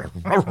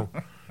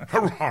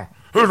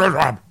the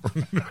drop.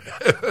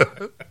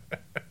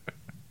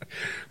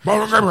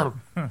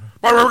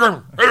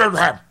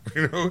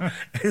 You know,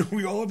 and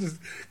we all just,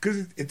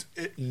 because it's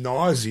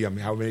nauseum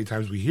how many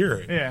times we hear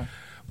it. Yeah.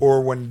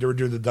 Or when they were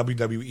doing the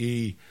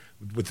WWE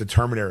with the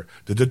Terminator,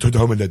 the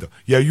Terminator.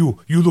 Yeah, you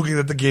looking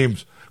at the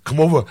games. Come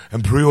over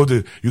and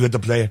pre-order. You get to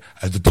play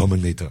as the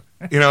Terminator.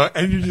 You know,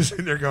 and you're just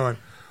sitting there going,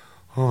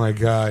 oh my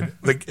God.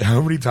 Like,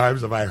 how many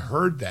times have I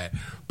heard that?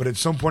 But at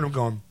some point I'm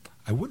going,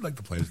 I would like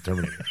to play as the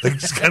Terminator. Like,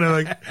 it's kind of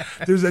like,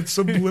 there's that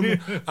subliminal.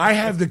 I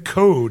have the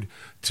code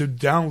to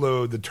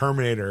download the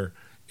Terminator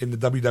in the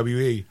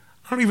WWE.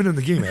 I don't even know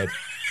the game, Ed.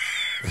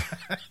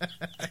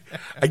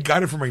 I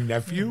got it for my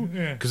nephew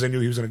because I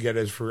knew he was going to get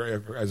it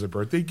as a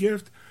birthday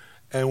gift.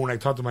 And when I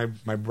talked to my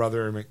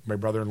brother, my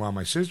brother-in-law, and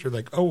my sister,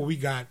 like, oh, we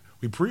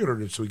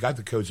pre-ordered it, so we got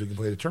the code so we can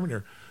play the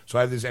Terminator. So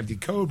I have this empty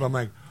code, but I'm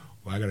like,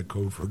 well, I got a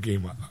code for a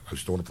game. I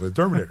still want to play the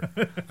Terminator.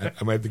 I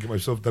might have to get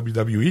myself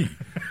WWE.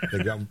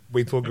 Like,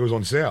 wait till it goes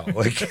on sale.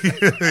 Like,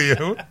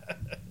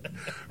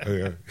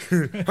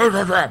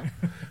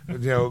 you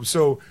know,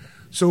 so,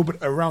 but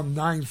around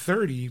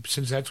 9:30,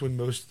 since that's when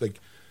most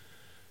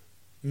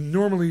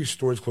normally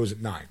stores close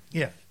at 9.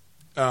 Yeah.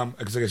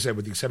 Because, like I said,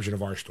 with the exception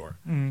of our store,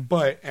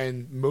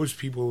 and most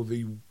people,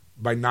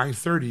 by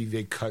 9:30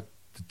 they cut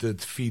the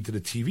feed to the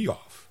TV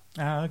off.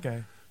 Oh,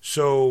 okay.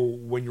 So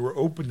when you were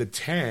open to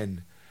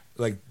 10,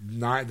 that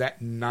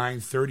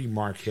 9:30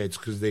 mark hits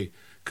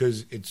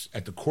because it's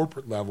at the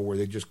corporate level where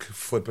they just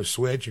flip a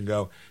switch and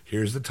go,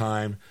 here's the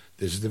time,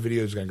 this is the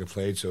video that's going to get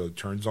played, so it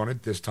turns on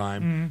at this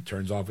time,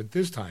 turns off at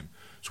this time.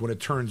 So when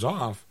it turns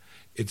off,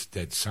 it's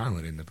dead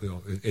silent in the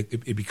bill.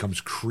 It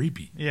becomes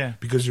creepy. Yeah.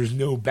 Because there's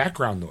no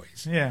background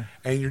noise. Yeah.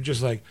 And you're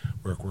just like,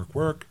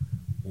 work.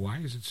 Why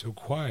is it so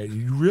quiet?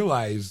 And you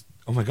realize,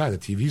 oh my God, the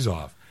TV's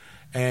off.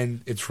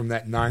 And it's from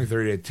that 9:30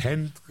 to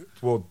 10,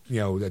 well, you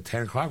know, that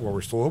 10 o'clock while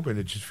we're still open,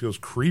 it just feels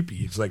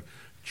creepy. It's like,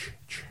 you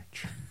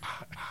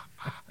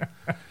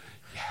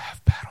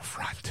have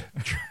Battlefront.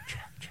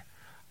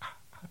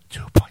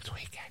 2 points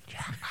weekend.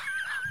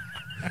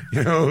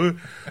 You know,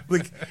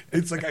 like,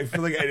 it's like I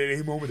feel like at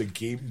any moment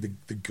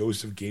the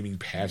ghosts of gaming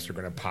past are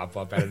going to pop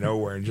up out of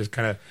nowhere and just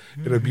kind of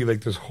it'll be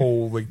like this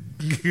whole like.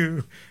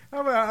 Now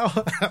I'm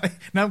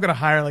going to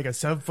hire like a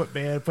 7-foot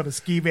man, put a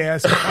ski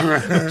mask,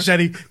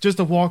 machete, just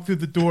to walk through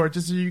the door,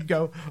 just so you can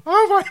go,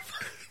 oh my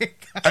fucking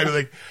God. I'd be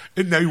like,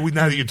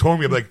 now that you told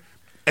me, I'm like,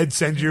 Ed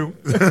send you.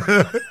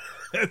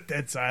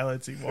 Dead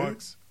silence. He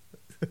walks.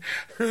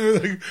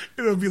 Like,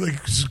 it'll be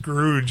like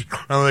Scrooge.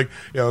 I'm like,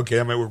 yeah, okay,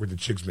 I might work with the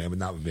chicks, man, but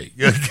not with me.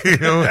 You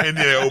know, and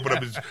I open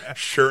up his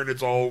shirt and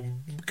it's all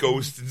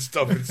ghosts and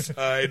stuff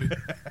inside.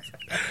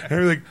 And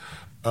I'm like,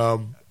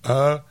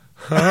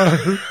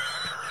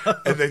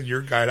 and then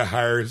your guy to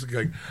hire is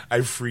like,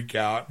 I freak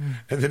out,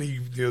 and then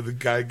the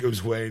guy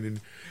goes away, and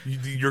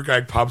then your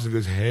guy pops and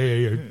goes,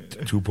 "Hey,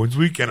 2 points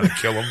weekend," I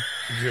kill him,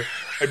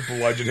 I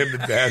bludgeon him to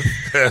death.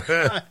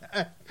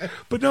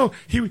 But no,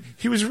 he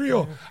was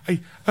real.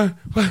 And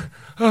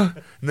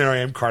there I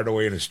am, carted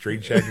away in a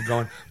straitjacket,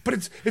 going,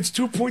 "But it's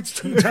 2 points,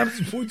 2 times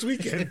 2 points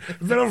weekend,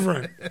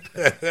 Battlefront."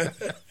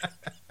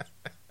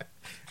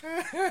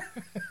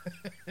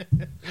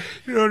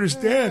 You don't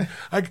understand.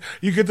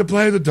 You get to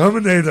play the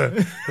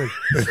Terminator.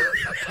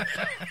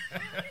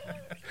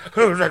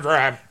 Who's a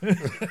trap?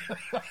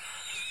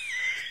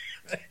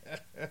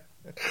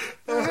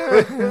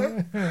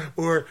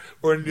 or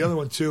the other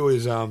one too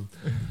is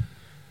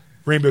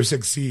Rainbow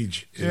Six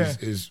Siege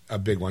is a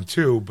big one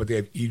too. But they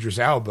have Idris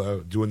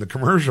Elba doing the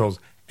commercials.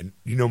 And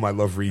you know my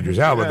love for Idris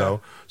Elba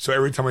though. So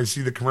every time I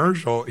see the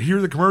commercial, hear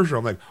the commercial,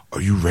 I'm like,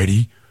 "Are you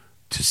ready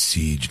to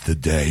siege the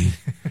day?"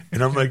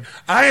 And I'm like,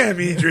 "I am,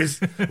 Idris.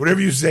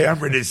 Whatever you say, I'm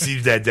ready to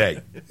siege that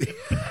day."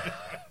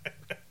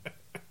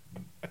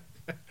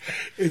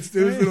 It's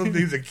those little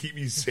things that keep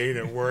me sane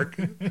at work,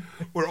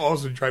 or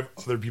also drive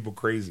other people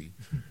crazy.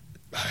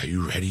 Are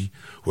you ready?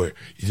 Where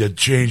you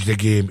change the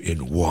game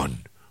in one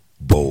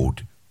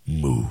bold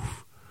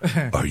move.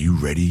 Are you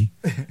ready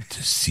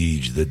to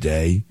siege the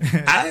day?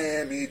 I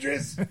am,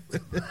 Idris.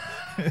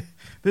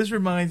 This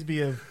reminds me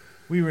of,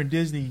 we were in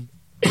Disney.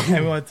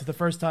 And we went to the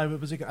first time, it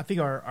was, I think,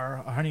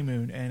 our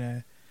honeymoon,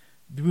 and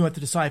we went to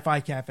the Sci-Fi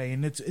Cafe,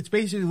 and it's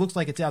basically looks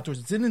like it's outdoors.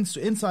 It's an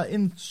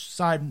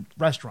inside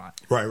restaurant.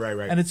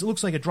 Right. And it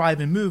looks like a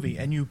drive-in movie,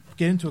 and you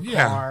get into a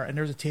car, and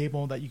there's a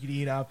table that you could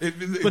eat up.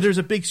 But there's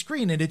a big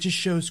screen, and it just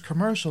shows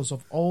commercials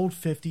of old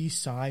 50s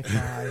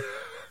sci-fi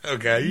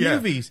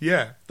movies.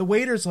 Yeah. The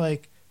waiter's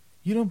like,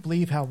 you don't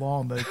believe how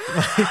long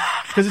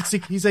because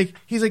he's like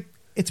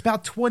it's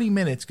about 20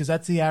 minutes because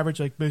that's the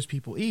average like most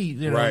people eat,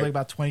 like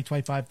about 20,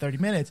 25, 30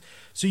 minutes.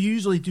 So you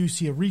usually do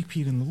see a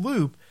repeat in the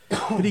loop.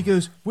 But he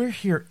goes, we're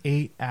here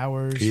 8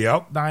 hours,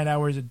 9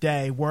 hours a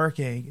day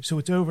working. So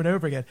it's over and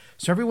over again.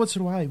 So every once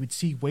in a while, you would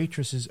see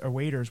waitresses or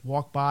waiters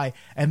walk by,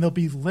 and they'll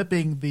be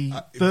lipping the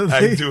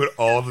I do it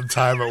all the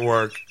time at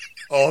work.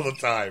 All the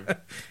time.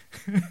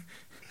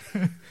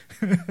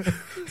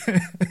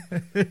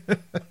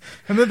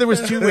 And then there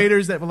was 2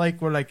 waiters that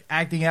were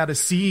acting out a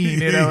scene,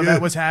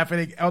 that was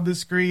happening on the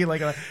screen,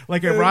 like a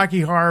Rocky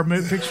Horror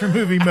Picture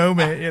Movie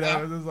moment. It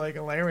was like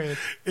hilarious.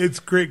 It's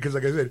great because,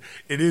 like I said,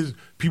 it is.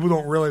 People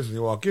don't realize when they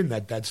walk in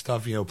that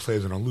stuff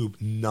plays on a loop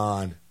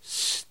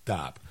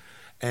non-stop.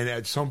 And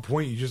at some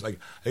point, you just like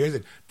I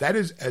said, that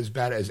is as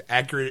bad as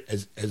accurate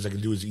as I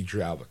can do is eat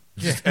your album.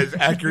 Just as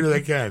accurate as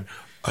I can.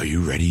 Are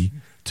you ready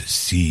to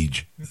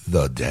siege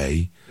the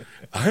day?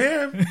 I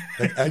am.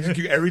 I just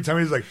keep, every time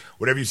he's like,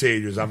 whatever you say,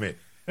 Idris, I'm in.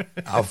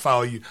 I'll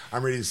follow you.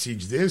 I'm ready to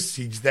siege this,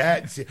 siege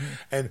that,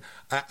 and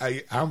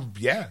I'm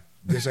yes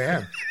I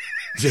am.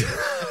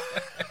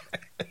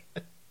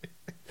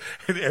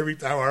 And every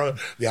time,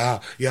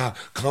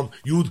 come.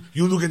 You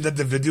looking at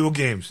the video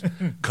games?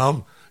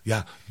 Come,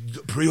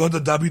 pre-order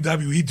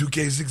WWE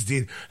 2K16,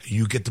 and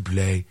you get to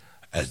play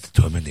as the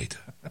Terminator.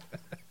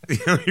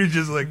 You're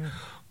just like.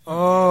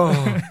 Oh,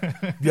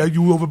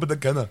 you over the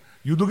corner.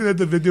 You looking at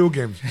the video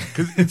games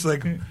because it's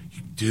like,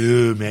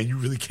 dude, man, you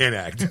really can't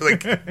act.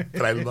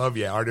 But I love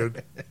you,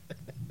 Arnold.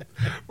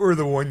 Or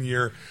the one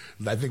year,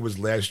 I think it was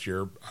last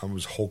year,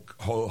 was Hulk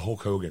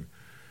Hogan.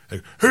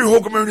 Like, hey,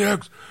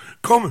 Hulkamaniacs,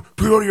 come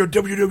pre-order your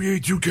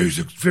WWE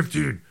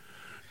 2K15,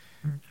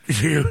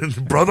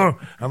 brother.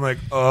 I'm like,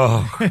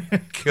 oh,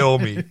 kill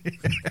me.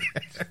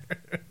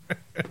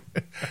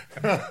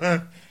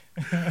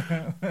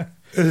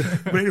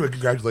 But anyway,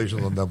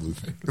 congratulations on that blue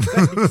thing.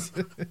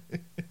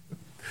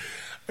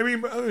 I mean,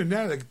 but other than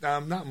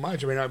that, not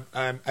much. I mean,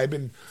 I've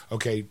been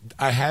okay.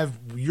 I have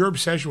your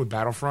obsession with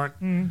Battlefront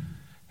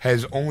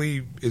is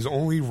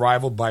only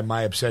rivaled by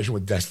my obsession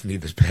with Destiny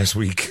this past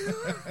week.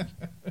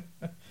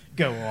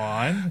 Go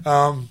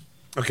on.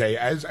 Okay,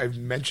 as I've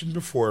mentioned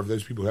before, of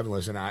those people who haven't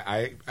listened,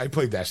 I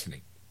play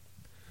Destiny.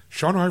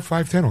 Sean Hart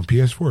 510 on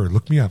PS4.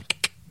 Look me up.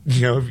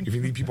 If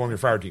you need people on your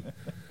fire team,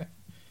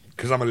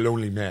 because I'm a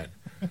lonely man.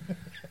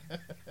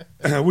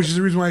 Which is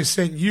the reason why I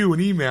sent you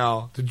an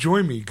email to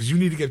join me, because you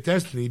need to get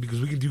Destiny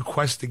because we can do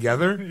quests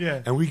together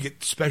and we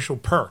get special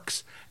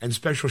perks and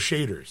special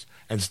shaders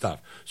and stuff.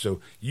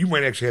 So you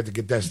might actually have to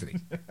get Destiny.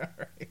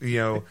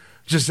 Right.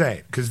 Just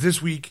saying. Because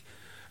this week,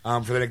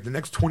 for the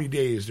next 20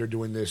 days, they're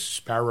doing this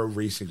Sparrow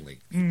Racing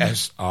League,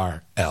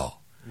 SRL.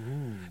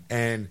 Ooh.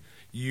 And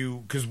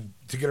because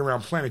to get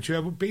around planets, you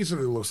have what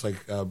basically looks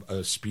like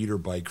a speeder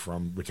bike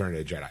from Return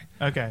of the Jedi.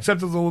 Okay.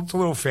 Except it's a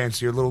little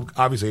fancier,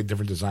 obviously a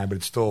different design, but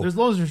it's still. As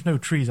long as there's no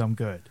trees, I'm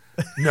good.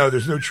 No,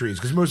 there's no trees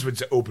because most of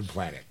it's an open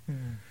planet,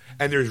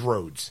 and there's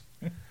roads.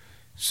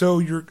 So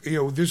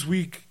this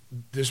week,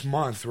 this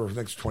month, or for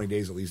the next 20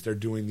 days at least, they're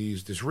doing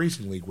this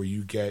racing league where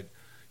you can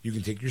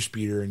take your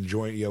speeder and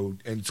join,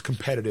 and it's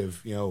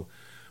competitive,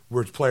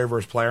 where it's player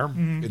versus player.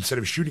 Mm-hmm. Instead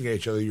of shooting at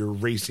each other, you're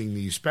racing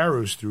these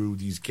sparrows through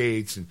these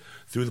gates and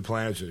through the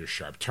planets. So there's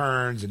sharp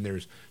turns and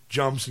there's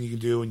jumps and you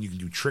can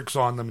do tricks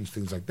on them and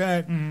things like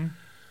that. Mm-hmm.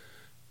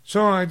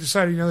 So I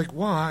decided, I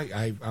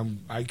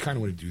kind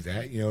of want to do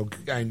that.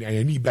 I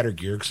need better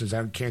gear since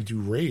I can't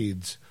do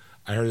raids.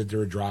 I heard that they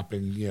were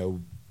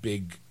dropping,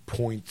 big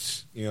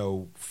points,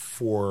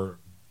 for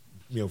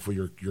your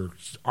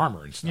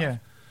armor and stuff. Yeah.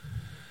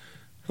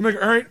 I'm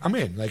like, all right, I'm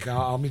in. Let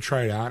me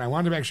try it out. I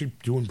wound up actually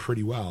doing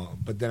pretty well,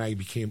 but then I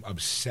became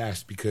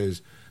obsessed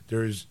because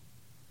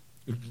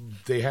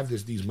they have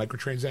these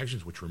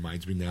microtransactions, which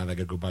reminds me now that I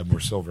got to go buy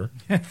more silver.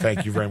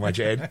 Thank you very much,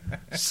 Ed.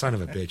 Son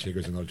of a bitch, here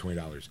goes another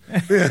 $20.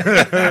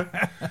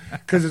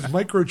 Because it's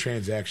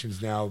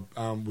microtransactions now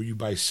where you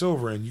buy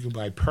silver and you can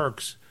buy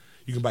perks.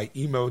 You can buy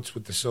emotes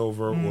with the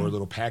silver or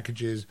little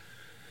packages.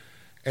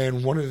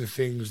 And one of the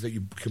things that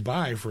you could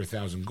buy for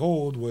 1,000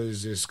 gold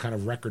was this kind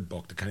of record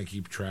book to kind of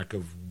keep track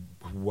of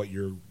what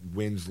your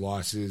wins,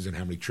 losses, and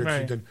how many tricks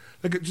you've done.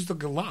 Just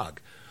like a log.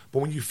 But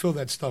when you fill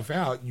that stuff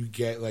out, you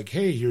get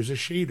hey, here's a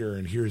shader,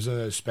 and here's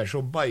a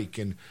special bike,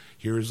 and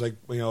here's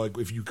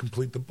if you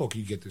complete the book,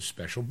 you get this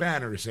special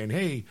banner saying,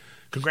 hey,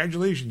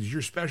 congratulations,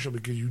 you're special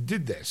because you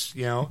did this,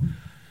 And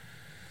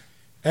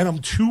I'm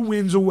 2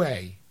 wins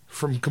away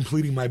from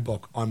completing my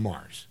book on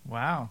Mars.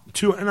 Wow.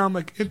 2, and I'm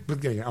like, I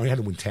only had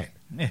to win 10.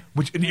 Yeah.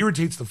 Which it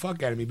irritates the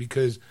fuck out of me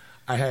because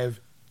I have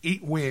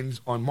 8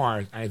 wins on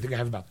Mars and I think I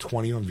have about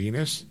 20 on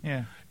Venus.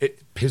 Yeah.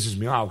 It pisses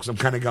me off because I'm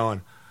kind of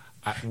going,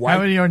 why?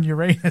 How many on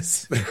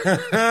Uranus?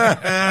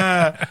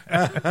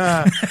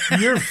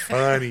 You're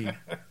funny.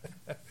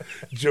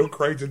 Joke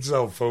writes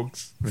itself,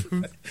 folks.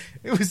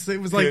 It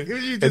was like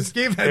you just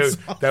gave that.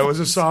 That was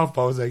a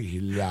softball. I was like, he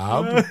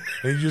lobbed,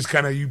 and you just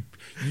kind of you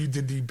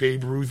did the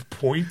Babe Ruth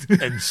point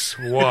and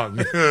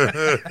swung.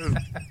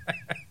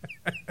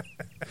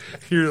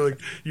 You're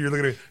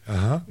looking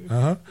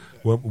at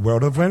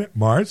world of planet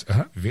Mars.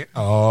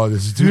 Oh,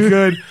 this is too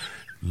good.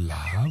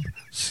 Lob,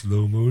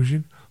 slow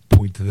motion,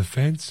 point to the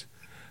fence.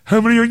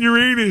 How many on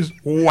Uranus?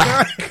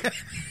 Whack!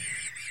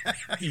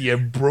 You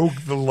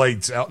broke the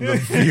lights out in the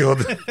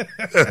field.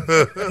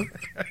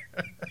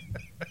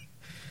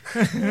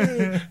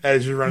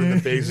 As you're running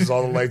the bases,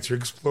 all the lights are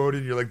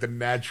exploding. You're like the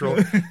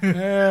natural.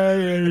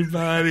 Hey,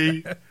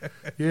 everybody.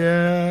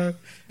 Yeah,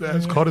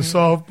 that's called a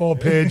softball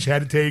pitch.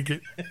 Had to take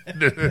it.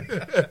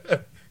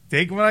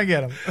 Take them when I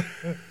get them.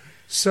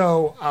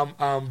 So,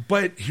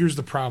 but here's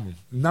the problem.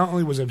 Not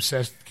only was I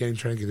obsessed trying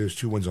to get those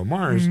 2 wins on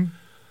Mars,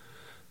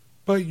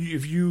 but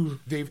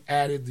they've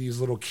added these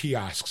little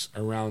kiosks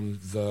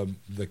around the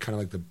kind of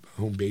like the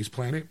home base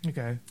planet.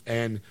 Okay.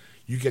 And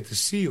you get to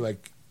see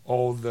like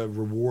all the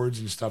rewards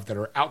and stuff that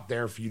are out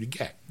there for you to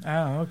get.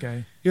 Oh,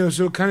 okay.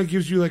 So it kind of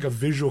gives you like a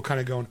visual kind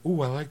of going, oh,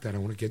 I like that. I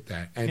want to get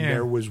that. And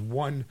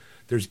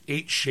there's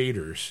 8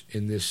 shaders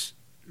in this,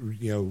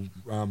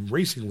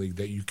 racing league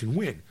that you can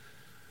win.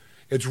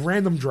 It's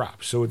random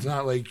drops. So it's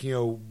not like,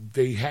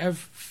 they have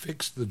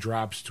fixed the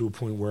drops to a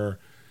point where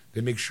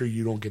they make sure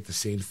you don't get the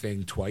same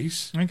thing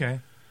twice.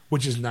 Okay.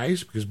 Which is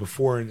nice because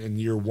before in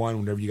year 1,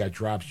 whenever you got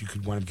drops, you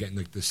could wind up getting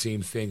like the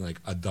same thing like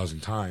a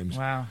dozen times.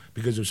 Wow.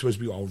 Because they're supposed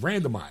to be all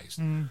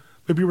randomized.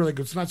 But people were like,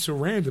 it's not so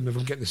random if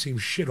I'm getting the same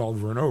shit all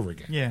over and over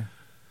again. Yeah.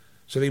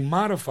 So they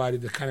modified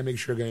it to kind of make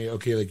sure,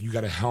 okay, like you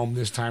got a helm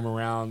this time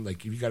around.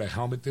 Like if you got a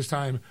helmet this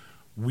time,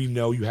 we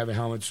know you have a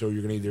helmet, so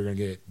you're either going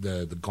to get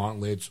the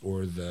gauntlets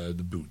or the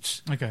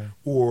boots. Okay.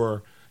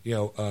 Or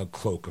a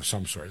cloak of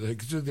some sort.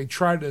 Like, so they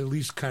try to at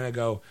least kind of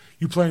go,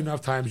 you play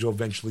enough times, you'll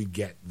eventually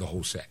get the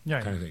whole set,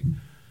 kind of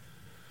thing.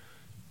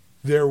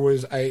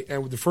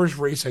 And with the first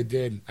race I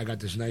did, I got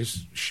this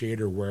nice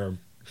shader where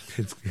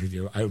it's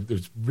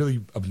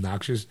really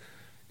obnoxious.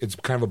 It's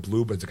kind of a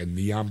blue, but it's like a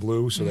neon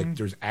blue. So like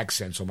there's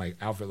accents on my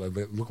outfit. Like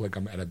they look like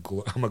I'm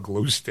a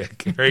glow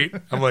stick, right?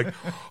 I'm like,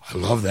 I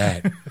love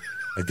that.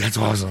 Like that's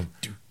awesome.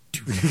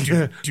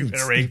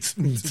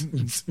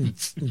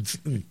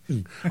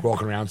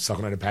 Walking around,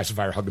 sucking on a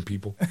pacifier, hugging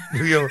people. That's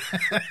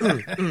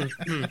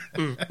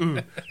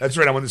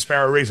right. I'm on the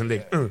Sparrow Racing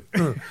League. But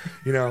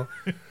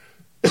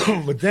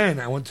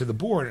then I went to the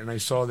board and I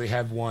saw they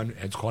have one.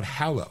 It's called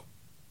Hallow,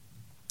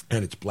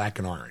 and it's black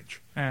and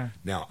orange.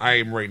 Now I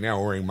am right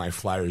now wearing my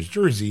Flyers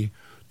jersey.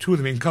 2 of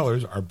the main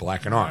colors are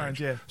black and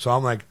orange. So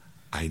I'm like,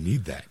 I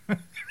need that.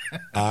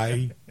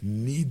 I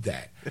need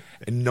that.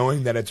 And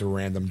knowing that it's a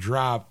random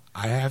drop,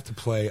 I have to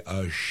play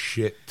a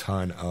shit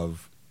ton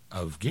of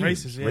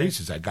games.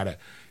 Races. I got to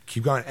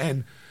keep going.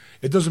 And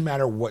it doesn't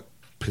matter what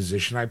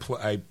position I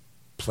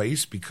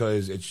place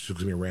because it's just going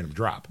to be a random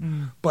drop.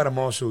 But I'm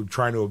also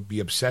trying to be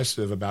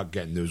obsessive about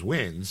getting those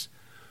wins,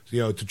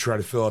 to try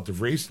to fill out the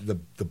race,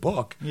 the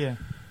book. Yeah.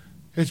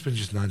 It's been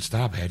just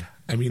nonstop, Ed.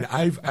 I mean,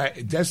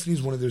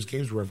 Destiny's one of those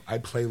games where if I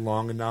play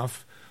long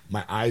enough,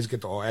 my eyes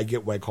I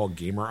get what I call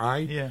gamer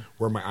eye,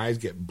 where my eyes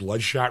get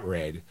bloodshot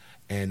red,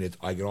 and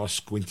I get all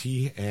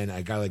squinty, and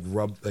I got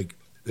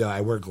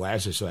I wear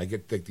glasses, so I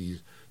get like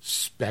these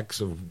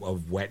specks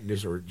of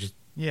wetness or just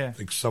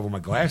like stuff on my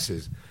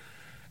glasses,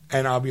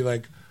 and I'll be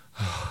like,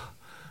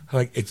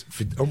 like it's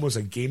almost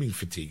like gaming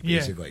fatigue,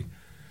 basically.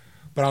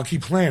 But I'll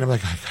keep playing. I'm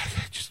like, I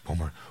just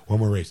one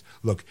more race.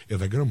 Look, if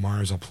I go to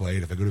Mars, I'll play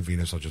it. If I go to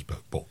Venus, I'll just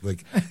bolt.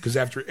 Like, because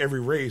after every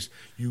race,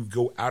 you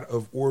go out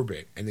of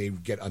orbit, and they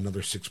get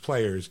another 6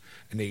 players,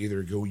 and they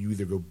either go.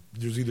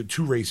 There's either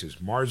 2 races,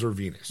 Mars or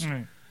Venus.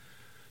 Right.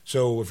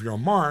 So if you're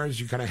on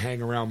Mars, you kind of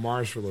hang around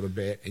Mars for a little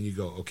bit, and you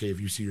go, okay. If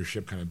you see your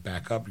ship kind of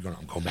back up, you're going,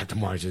 I'm going back to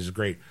Mars. This is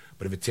great.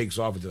 But if it takes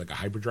off into like a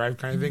hyperdrive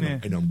kind of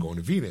thing, I know I'm going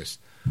to Venus.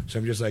 So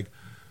I'm just like,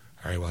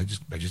 all right, well, I'm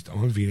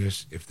on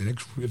Venus. If the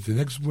next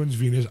one's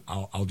Venus,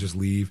 I'll just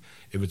leave.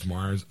 If it's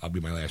Mars, I'll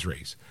be my last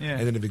race. Yeah.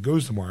 And then if it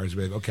goes to Mars, I'll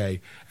be like,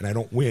 okay, and I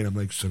don't win, I'm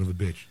like, son of a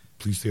bitch.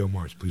 Please stay on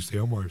Mars. Please stay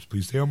on Mars.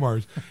 Please stay on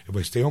Mars. If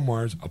I stay on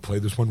Mars, I'll play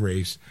this one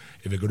race.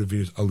 If I go to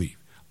Venus, I'll leave.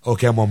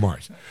 Okay, I'm on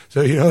Mars.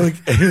 So,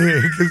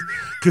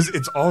 because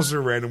it's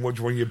also random which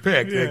one you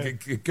pick. Yeah.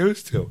 Like it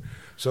goes to.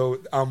 So,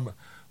 one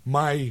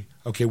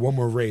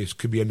more race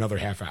could be another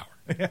half hour.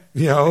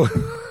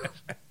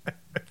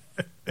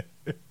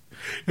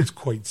 It's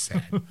quite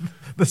sad.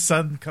 The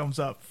sun comes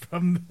up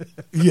from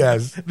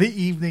the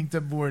evening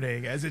to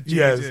morning as it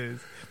changes. Yes.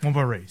 One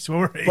more race.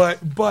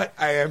 But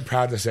I am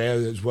proud to say,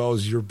 as well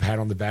as your pat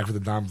on the back for the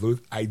Don Bluth,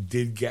 I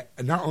did get,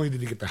 not only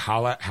did I get the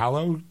Hallow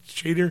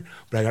shader,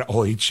 but I got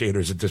all 8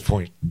 shaders at this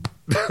point.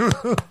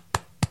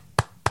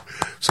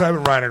 So I've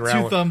been riding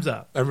around. 2 thumbs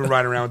up. I've been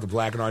riding around with the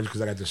black and orange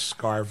because I got this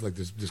scarf, like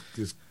this.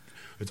 It's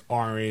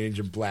orange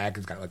and black.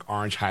 It's got like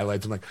orange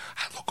highlights. I'm like,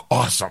 I look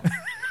awesome.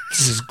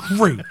 This is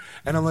great.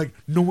 And I'm like,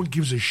 no one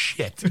gives a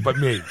shit but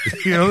me.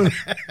 You know?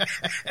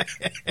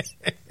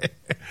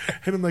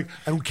 And I'm like,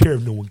 I don't care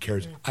if no one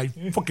cares. I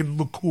fucking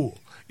look cool.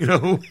 You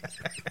know?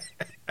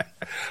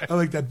 I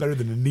like that better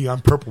than the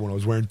neon purple one I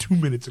was wearing 2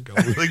 minutes ago.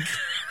 Like,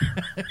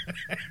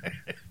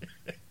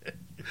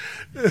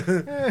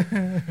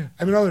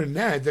 I mean, other than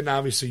that, then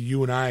obviously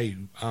you and I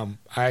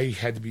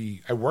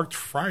worked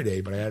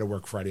Friday, but I had to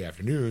work Friday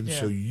afternoon. Yeah.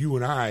 So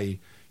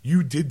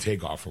you did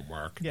take off from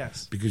work.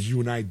 Yes. Because you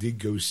and I did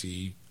go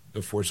see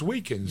The Force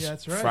Awakens Yeah,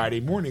 that's right.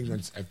 Friday morning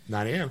at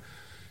 9 a.m.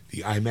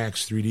 The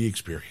IMAX 3D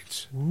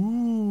experience.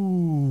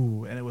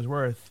 Ooh, and it was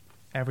worth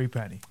every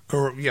penny.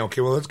 Or, yeah,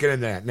 okay, well, let's get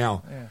into that.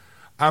 Now, Yeah.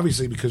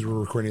 obviously, because we're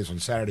recording this on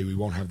Saturday, we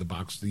won't have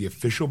the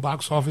official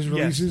box office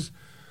releases.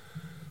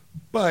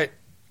 But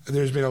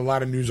there's been a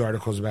lot of news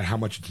articles about how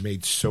much it's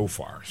made so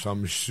far. So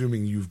I'm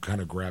assuming you've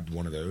kind of grabbed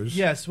one of those.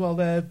 Yes, well,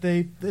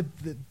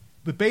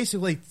 but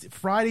basically,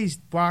 Friday's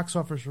box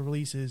office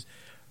releases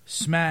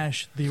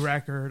smashed the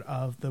record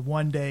of the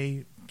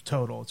one-day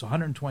total. It's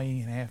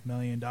 $120.5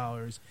 million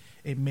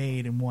it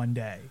made in one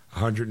day.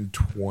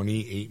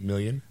 128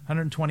 million?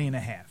 120 and a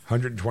half.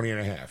 120 and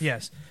a half.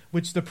 Yes,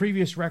 which the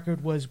previous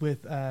record was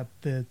with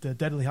the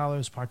Deadly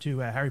Hallows Part 2,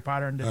 Harry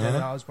Potter and the Deadly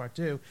Hallows Part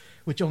 2,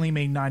 which only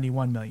made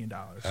 $91 million.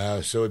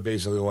 So it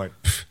basically went,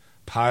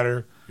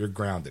 Potter, you're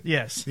grounded.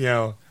 Yes. You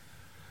know,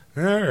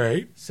 all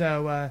right.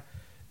 So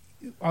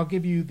I'll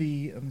give you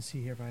let me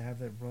see here if I have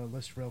the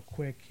list real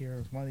quick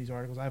here. One of these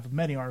articles. I have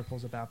many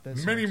articles about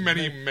this. Many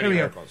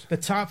articles. The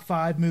top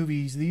 5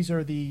 movies. These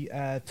are the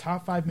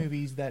top 5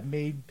 movies that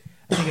made,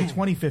 I think in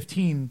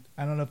 2015,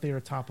 I don't know if they were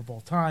top of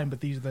all time, but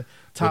these are the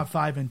top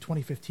 5 in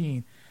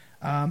 2015.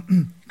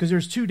 Because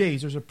there's 2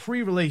 days. There's a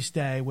pre-release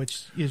day,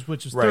 which is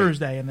right.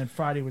 Thursday, and then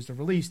Friday was the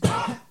release day.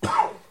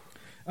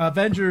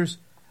 Avengers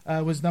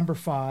was number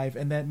 5,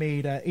 and that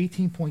made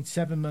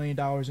 $18.7 million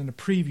in the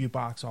preview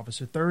box office.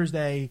 So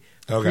Thursday,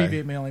 the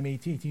preview only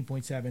made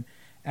 $18.7,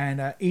 and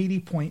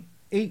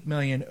 $80.8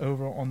 million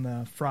over on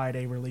the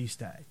Friday release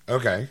day.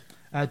 Okay.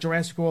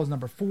 Jurassic World is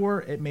number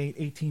 4. It made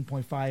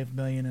 $18.5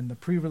 million in the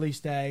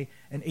pre-release day,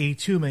 and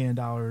 $82 million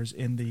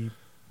in the.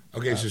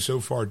 Okay, so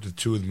far the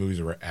 2 of the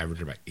movies are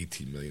averaging about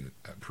 18 million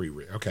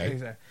Okay.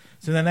 Exactly.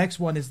 So the next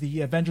one is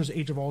the Avengers: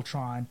 Age of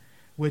Ultron,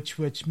 which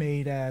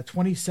made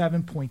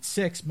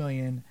 $27.6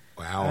 million.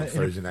 Wow, on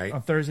Thursday night.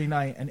 On Thursday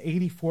night, and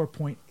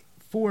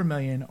 $84.4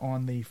 million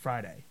on the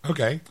Friday.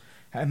 Okay.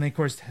 And then, of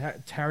course,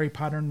 Harry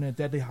Potter and the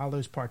Deadly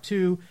Hallows Part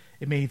 2,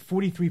 it made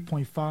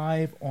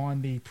 $43.5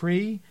 on the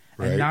pre,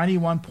 and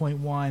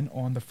 $91.1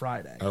 on the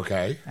Friday.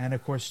 Okay. And,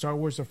 of course, Star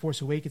Wars The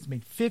Force Awakens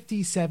made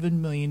 $57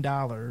 million,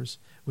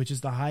 which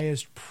is the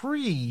highest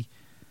pre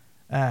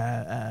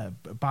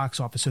box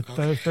office. So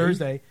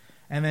Thursday.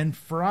 And then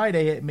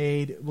Friday it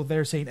made, well,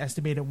 they're saying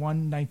estimated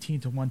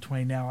 119 to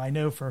 120. Now I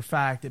know for a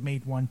fact it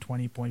made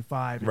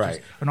 120.5.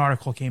 Right. An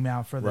article came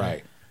out for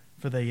the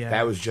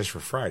that was just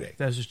for Friday.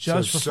 That was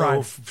just for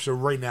Friday. So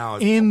right now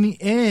it's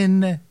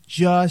in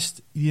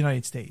just the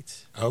United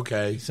States.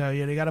 Okay. So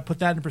you got to put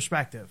that in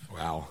perspective.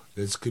 Wow,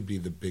 this could be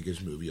the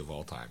biggest movie of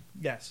all time.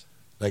 Yes.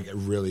 Like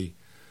really.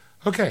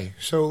 Okay,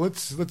 so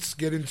let's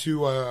get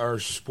into our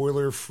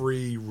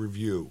spoiler-free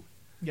review.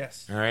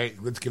 Yes. All right,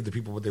 let's give the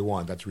people what they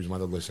want. That's the reason why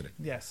they're listening.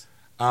 Yes.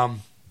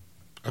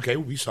 Okay,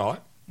 we saw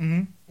it.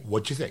 Mm-hmm.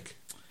 What'd you think?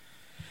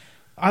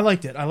 I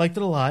liked it. I liked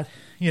it a lot.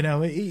 You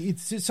know,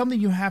 it's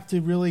something you have to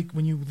really,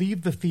 when you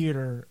leave the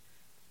theater,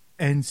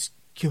 and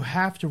you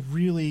have to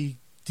really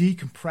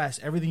decompress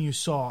everything you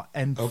saw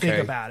and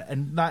think about it,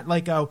 and not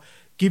like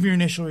give your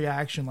initial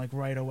reaction like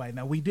right away.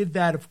 Now we did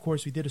that. Of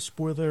course, we did a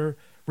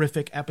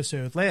spoiler-rific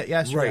episode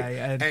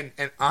yesterday, right?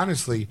 And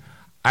honestly,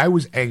 I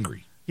was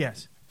angry.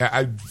 Yes.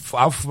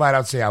 I'll flat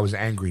out say I was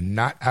angry,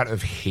 not out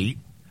of hate,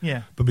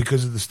 but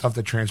because of the stuff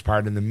that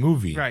transpired in the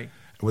movie. Right.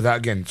 Without,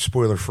 again,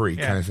 spoiler-free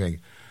kind of thing.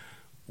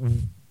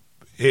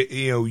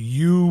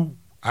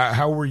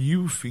 How were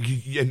you?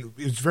 And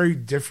it's very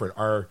different.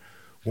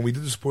 When we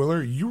did the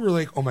spoiler, you were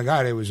like, "Oh my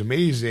god, it was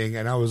amazing,"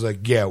 and I was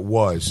like, "Yeah, it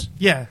was."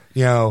 Yeah,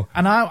 you know,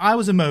 and I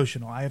was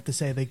emotional. I have to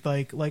say,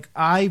 like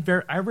I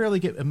rarely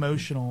get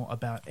emotional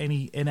about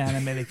any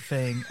inanimate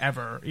thing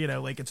ever. You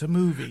know, like it's a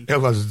movie.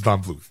 Unless it's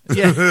Don Bluth.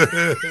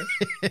 Yeah.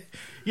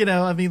 You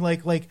know, I mean,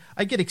 like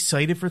I get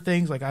excited for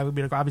things. Like I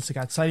obviously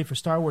got excited for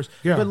Star Wars.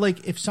 Yeah. But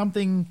like if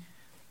something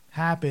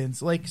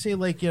happens, like say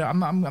like, you know,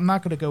 I'm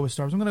not going to go with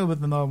Star Wars. I'm going to go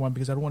with another one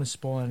because I don't want to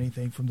spoil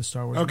anything from the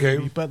Star Wars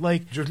movie. But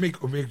like, just make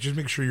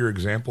sure your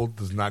example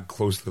does not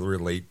closely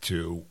relate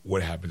to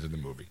what happens in the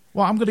movie.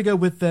 Well, I'm going to go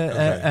with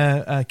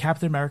the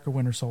Captain America: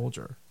 Winter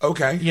Soldier.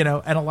 Okay. You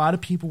know, and a lot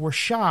of people were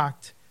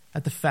shocked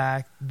at the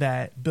fact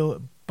that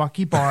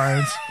Bucky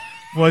Barnes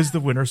was the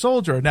Winter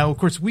Soldier. Now, of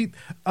course,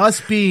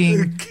 us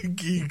being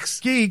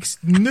geeks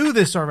knew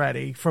this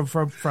already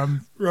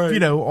from right. You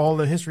know, all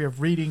the history of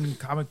reading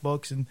comic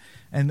books and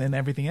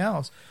everything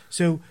else.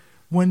 So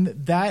when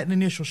that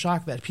initial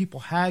shock that people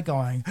had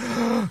going,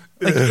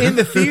 like in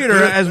the theater,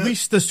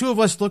 as the two of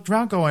us looked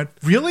around going,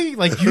 really?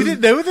 Like, you didn't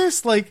know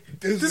this?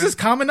 Like, this is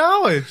common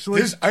knowledge.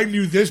 Like, I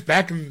knew this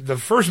back in the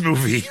first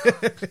movie.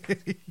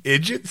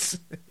 Idiots.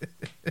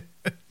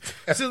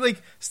 So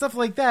like stuff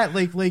like that,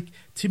 like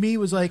to me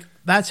was like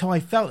that's how I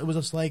felt. It was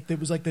just like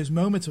those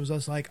moments. It was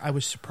just like I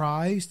was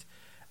surprised,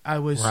 I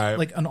was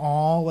like in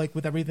awe, like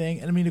with everything.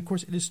 And I mean, of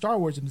course, it is Star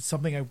Wars, and it's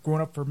something I've grown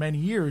up for many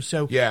years.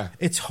 So yeah,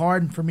 it's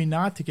hard for me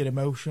not to get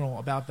emotional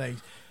about things.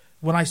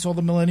 When I saw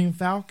the Millennium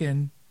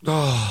Falcon,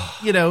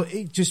 you know,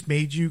 it just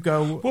made you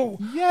go, well,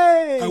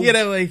 "Yay!" You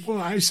know, like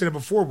I said it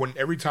before. When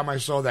every time I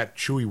saw that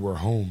Chewie were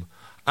home,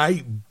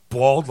 I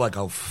bawled like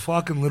a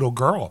fucking little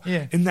girl.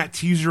 Yeah. In that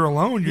teaser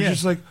alone, you're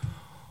just like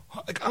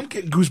I'm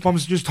getting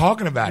goosebumps just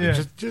talking about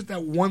it. Just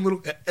that one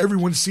little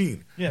everyone's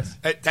seen. Yes.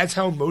 That's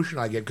how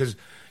emotional I get because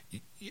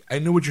I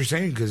know what you're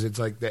saying because it's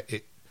like that.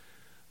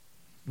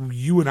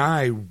 You and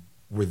I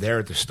were there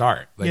at the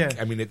start. Like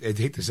I mean, I'd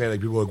hate to say like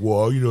people are like,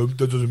 well, you know, that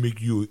doesn't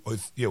make you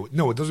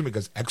no, it doesn't make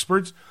us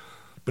experts,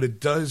 but it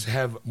does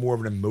have more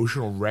of an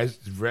emotional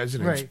resonance.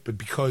 Right. But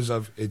because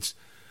of its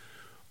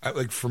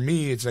like for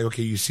me, it's like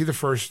okay, you see the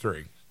first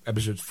 3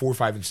 episodes 4,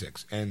 5, and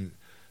 6, and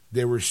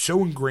they were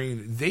so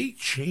ingrained. They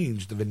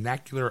changed the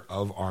vernacular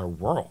of our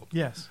world.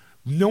 Yes.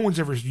 No one's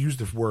ever used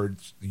the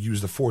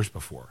Force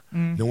before.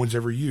 No one's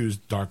ever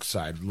used dark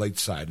side, light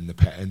side in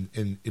the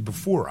and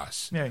before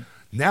us. Yeah.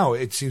 Now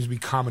it seems to be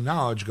common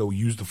knowledge. Go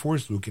use the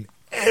Force, Luke, and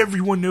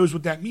everyone knows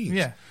what that means.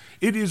 Yeah.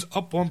 It is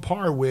up on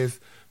par with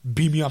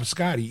 "Beam Me Up,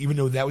 Scotty," even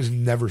though that was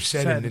never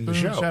said in the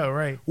show,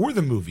 right? Or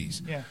the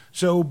movies. Yeah.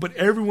 So, but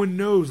everyone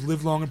knows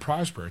 "Live Long and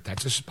Prosper."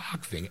 That's a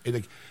Spock thing.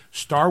 Like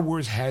Star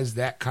Wars has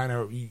that kind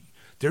of.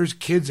 There's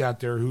kids out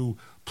there who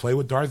play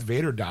with Darth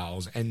Vader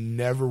dolls and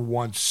never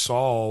once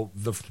saw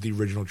the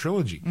original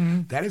trilogy.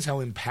 That is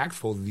how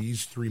impactful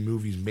these 3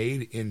 movies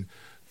made in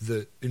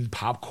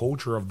pop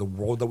culture of the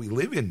world that we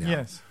live in now.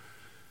 Yes.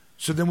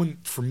 So then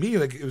for me,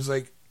 like it was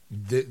like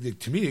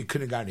to me it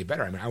couldn't have gotten any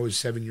better. I mean, I was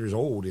 7 years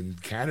old in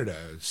Canada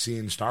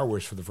seeing Star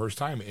Wars for the first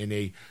time in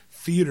a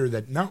theater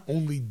that not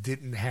only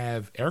didn't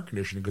have air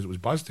conditioning because it was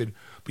busted,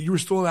 but you were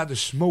still allowed to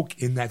smoke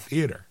in that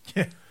theater.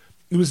 Yeah.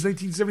 It was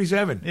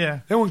 1977.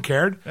 Yeah. No one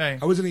cared. Right.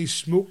 I was in a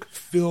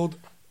smoke-filled,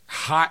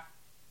 hot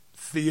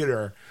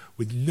theater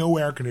with no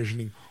air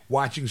conditioning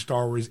watching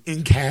Star Wars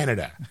in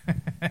Canada.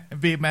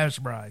 Be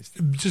mesmerized.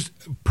 Just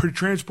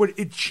transport.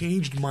 It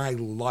changed my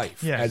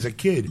life as a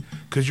kid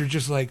because you're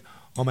just like,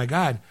 oh, my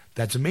God,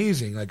 that's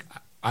amazing. Like,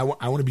 I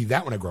want to be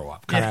that when I grow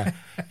up. Kind of,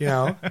 you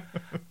know.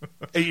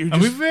 A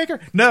movie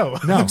maker? No.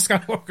 Luke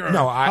Skywalker.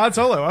 No. Han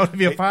Solo. I want to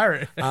be a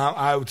pirate.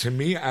 To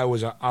me, I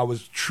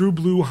was true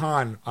blue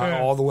Han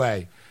all the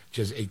way.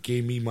 Just it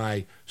gave me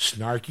my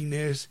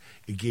snarkiness.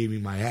 It gave me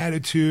my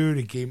attitude.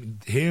 It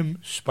gave him,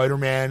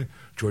 Spider-Man,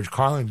 George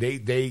Carlin.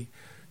 They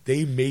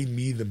made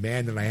me the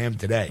man that I am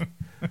today.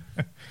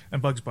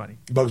 And Bugs Bunny.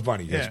 Bugs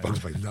Bunny, yes, Bugs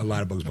Bunny. A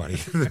lot of Bugs Bunny.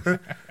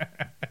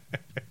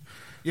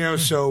 You know,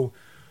 so.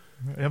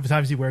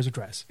 Sometimes he wears a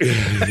dress.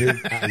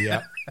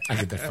 Yeah, I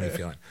get that funny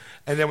feeling.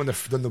 And then when the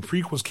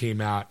prequels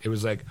came out, it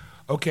was like,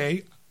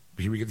 okay,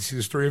 here we get to see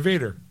the story of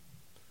Vader.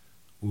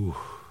 Ooh,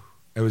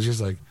 it was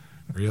just like,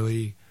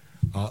 really,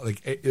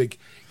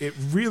 it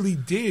really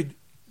did.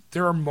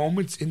 There are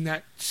moments in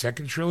that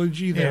second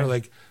trilogy that are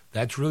like,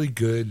 that's really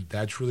good,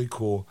 that's really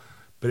cool,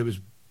 but it was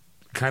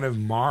kind of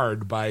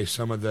marred by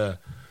some of the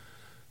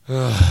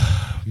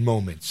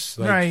moments,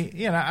 like, right?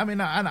 Yeah, I mean,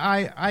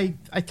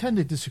 I tend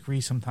to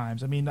disagree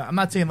sometimes. I mean, I'm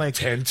not saying like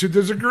tend to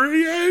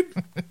disagree.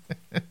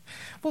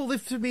 Well,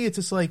 to me, it's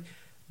just like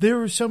there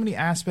were so many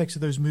aspects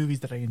of those movies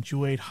that I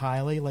enjoyed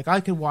highly. Like I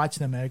could watch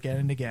them again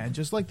and again,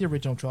 just like the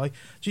original trilogy.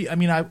 Gee, I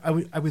mean, I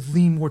would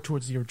lean more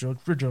towards the original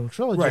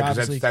trilogy, right?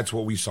 Because that's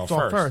what we saw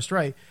first,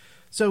 right?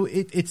 So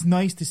it's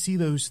nice to see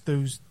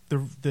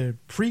the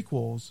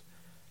prequels,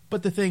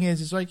 but the thing is,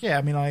 it's like, yeah,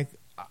 I mean, like.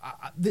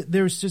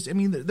 There's just, I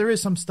mean, there is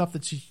some stuff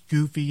that's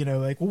goofy, you know,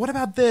 like, well, what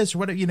about this? Or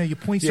what, you know, you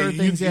point certain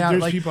things out,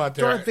 like people out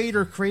there, Darth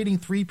Vader creating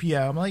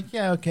 3PO. I'm like,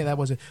 yeah, okay, that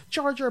wasn't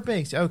Jar Jar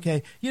Binks.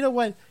 Okay, you know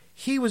what?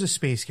 He was a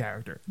space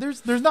character.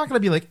 There's not going to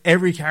be like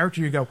every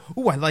character you go,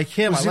 oh, I like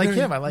him, I like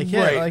him, I like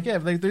him, I like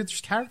him. Like, there's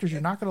characters you're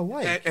not going to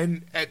like.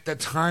 And at the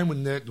time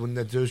when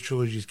those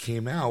trilogies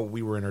came out,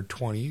 we were in our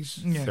 20s,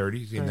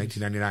 30s, in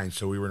 1999,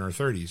 so we were in our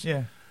 30s.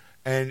 Yeah.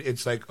 And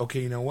it's like, okay,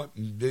 you know what?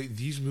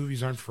 These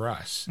movies aren't for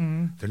us.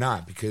 Mm-hmm. They're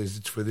not, because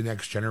it's for the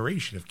next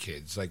generation of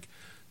kids. Like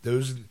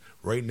those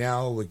right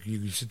now, like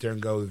you sit there and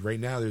go, right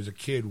now there's a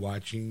kid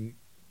watching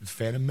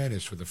Phantom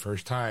Menace for the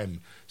first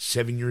time,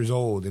 7 years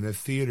old, in a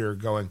theater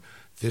going,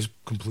 this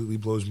completely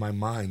blows my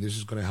mind. This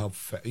is going to help,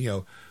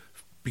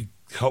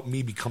 help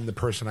me become the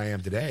person I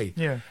am today.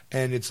 Yeah.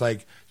 And it's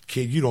like,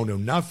 kid, you don't know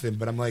nothing.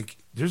 But I'm like,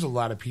 there's a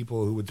lot of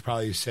people who would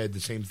probably have said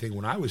the same thing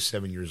when I was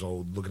 7 years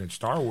old, looking at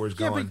Star Wars,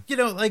 Yeah, going,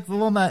 but like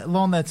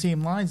along that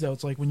same lines though,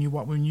 it's like when you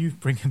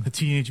bring in the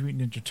Teenage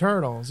Mutant Ninja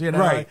Turtles, Right.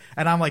 like,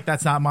 and I'm like,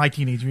 that's not my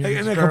Teenage Mutant Ninja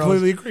and I Turtles.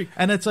 completely agree.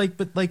 And it's like,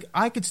 but like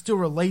I could still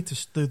relate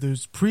to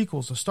those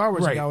prequels of Star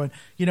Wars, Right. and going,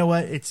 you know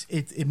what,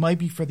 it might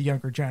be for the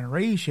younger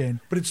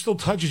generation, But it still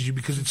touches you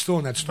because it's still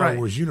in that Star Right.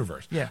 Wars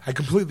universe. Yeah. I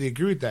completely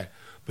agree with that.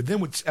 But then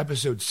with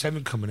Episode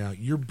 7 coming out,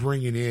 you're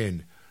bringing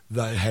in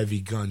the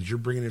heavy guns. You're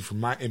bringing in from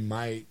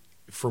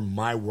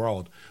my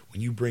world, when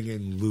you bring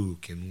in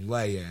Luke and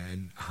Leia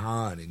and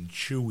Han and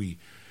Chewie,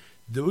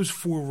 those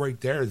four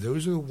right there,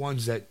 those are the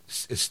ones that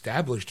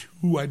established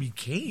who I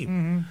became.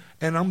 Mm-hmm.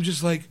 And I'm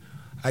just like,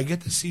 I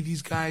get to see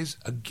these guys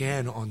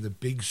again on the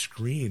big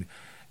screen.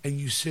 And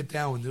you sit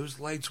down and those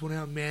lights went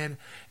out, man,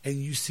 and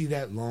you see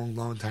that long,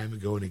 long time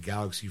ago in a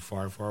galaxy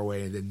far, far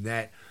away, and then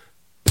that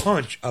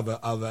punch of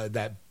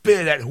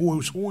that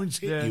horns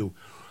hit Yeah. you.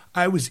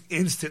 I was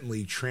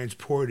instantly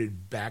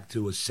transported back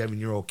to a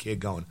 7-year-old kid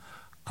going,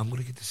 I'm going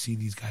to get to see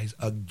these guys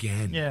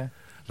again. Yeah.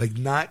 Like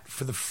not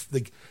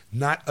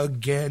not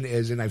again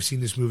as in I've seen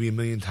this movie a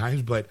million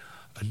times, but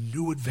a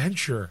new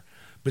adventure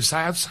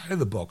besides outside of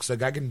the books.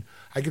 Like I can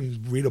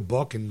read a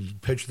book and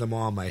picture them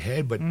all in my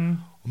head, but oh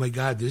my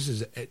God, this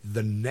is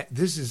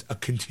a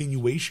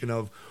continuation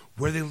of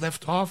where they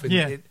left off. And,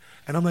 Yeah.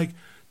 and I'm like,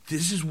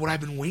 this is what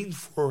I've been waiting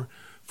for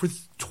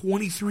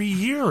 23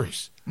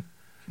 years.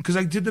 Because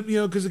I did them,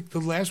 because the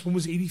last one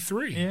was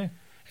 83. Yeah.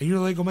 And you're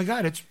like, oh my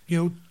God, it's,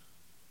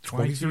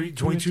 22,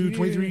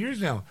 23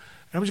 years now.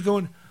 And I'm just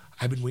going,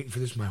 I've been waiting for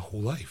this my whole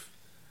life.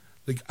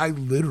 Like, I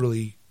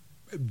literally,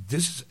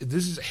 this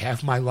is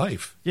half my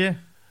life. Yeah.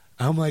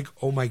 I'm like,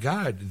 oh my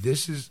God,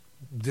 this is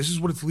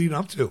what it's leading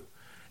up to.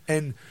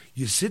 And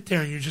you sit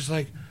there and you're just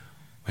like,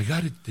 my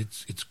God,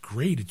 it's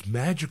great. It's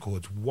magical.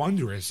 It's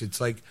wondrous. It's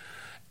like,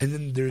 and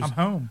then there's... I'm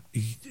home.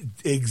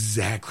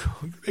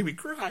 Exactly. You made me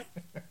cry.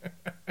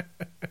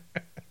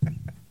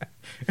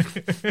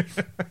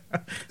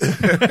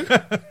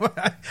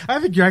 I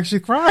think you're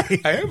actually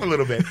crying. I am a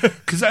little bit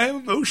because I am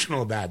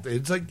emotional about it.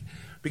 It's like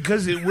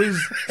because it was.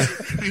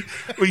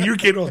 Well, you're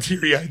getting all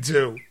teary eyed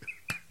too.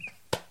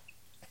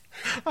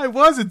 I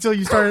was until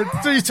you started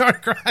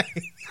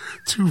crying.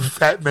 Two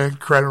fat men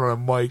crying on a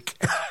mic.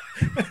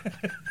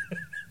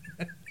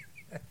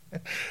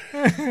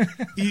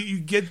 you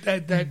get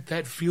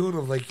that feeling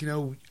of like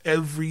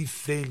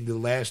everything the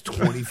last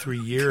 23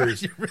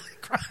 years. You're really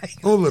crying.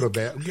 A little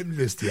bit. I'm getting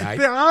misty eyed.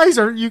 The eyes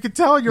are. You can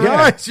tell in your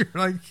Yeah. eyes. You're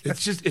like.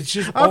 It's just.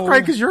 I'm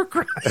crying because you're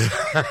crying.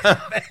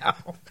 now.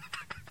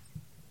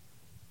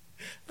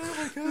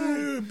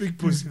 Big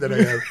pussy that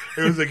I have.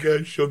 It was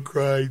like she'll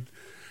cry.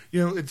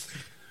 It's.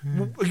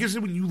 I guess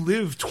when you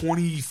live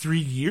 23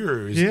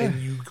 years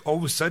and you all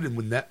of a sudden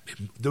when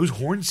those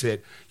horns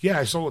hit,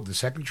 I saw the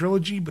second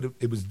trilogy, but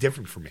it was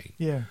different for me.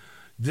 Yeah.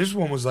 This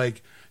one was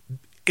like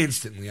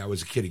instantly I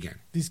was a kid again.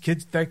 These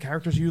kids, that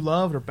characters you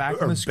loved, are back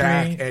on the screen.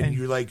 Back, and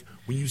you're like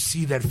when you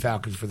see that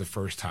Falcon for the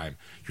first time,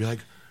 you're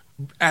like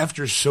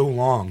after so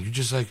long, you're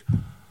just like,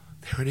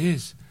 there it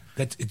is.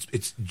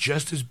 It's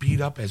just as beat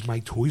up as my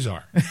toys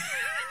are.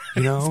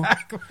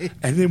 Exactly.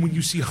 And then when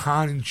you see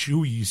Han and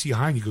Chewie, you see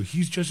Han, you go,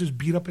 he's just as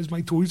beat up as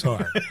my toys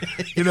are.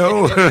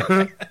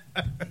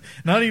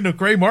 Not even a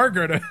gray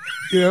marker.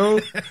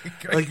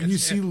 Like when you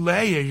see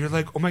Leia, you're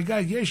like, oh my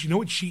God, yes,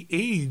 she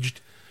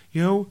aged,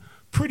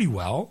 pretty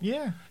well.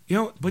 Yeah.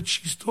 But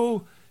she's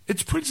still,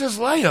 it's Princess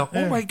Leia.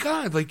 Yeah. Oh my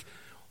God, like,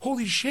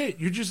 holy shit.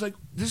 You're just like,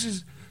 this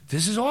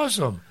is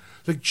awesome.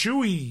 Like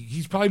Chewie,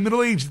 he's probably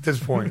middle aged at this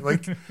point.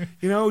 Like,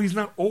 he's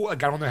not old.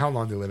 Like, I don't know how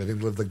long they live. I think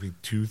they lived like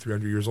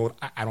 200-300 years old.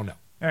 I don't know.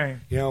 All right.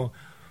 But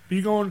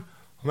you're going,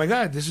 oh my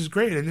God, this is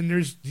great. And then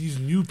there's these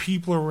new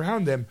people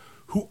around them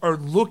who are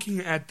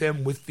looking at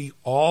them with the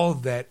awe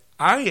that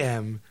I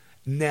am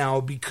now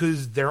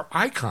because they're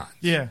icons.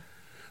 Yeah.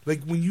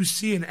 Like when you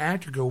see an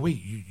actor go, wait,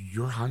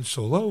 you're Han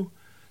Solo?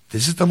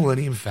 This is the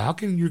Millennium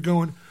Falcon? You're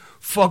going,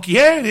 fuck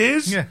yeah, it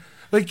is. Yeah.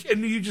 Like,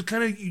 and you just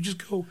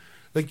go,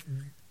 like,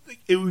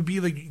 it would be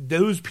like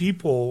those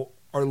people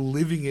are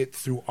living it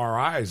through our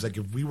eyes. Like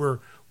if we were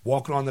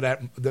walking onto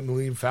that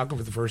Millennium Falcon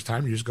for the first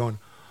time, you're just going,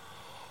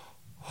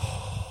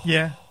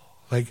 yeah,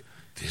 like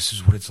this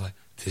is what it's like.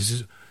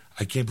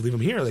 I can't believe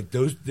I'm here. Like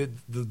those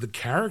the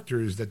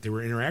characters that they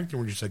were interacting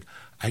were just like,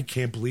 I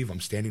can't believe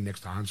I'm standing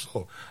next to Han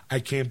Solo. I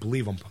can't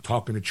believe I'm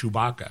talking to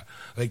Chewbacca.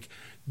 Like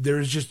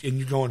there's just, and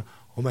you're going,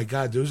 oh my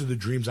God, those are the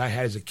dreams I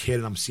had as a kid,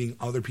 and I'm seeing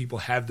other people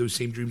have those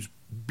same dreams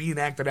being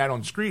acted out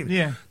on screen.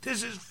 Yeah,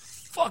 this is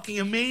fucking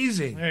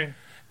amazing. Hey.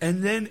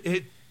 And then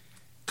it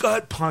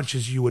gut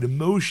punches you with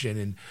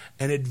emotion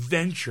and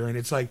adventure, and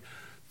it's like,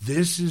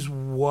 this is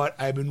what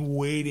I've been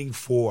waiting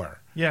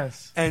for.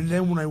 Yes. And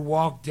then when I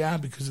walked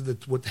down because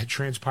of what had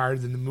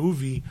transpired in the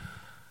movie,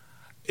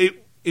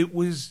 it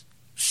was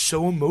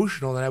so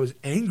emotional that I was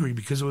angry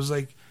because it was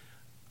like,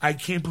 I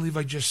can't believe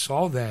I just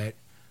saw that.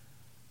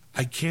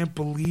 I can't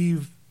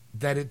believe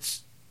that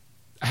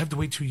I have to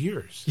wait 2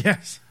 years.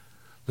 Yes.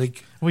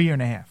 Like, well, 1.5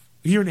 years.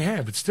 A year and a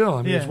half, but still,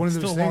 I mean, it's one of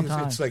those still a long things.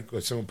 time. It's like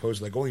what someone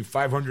posted, like only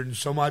 500 and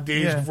some odd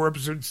days before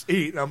episode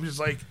 8. And I'm just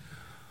like,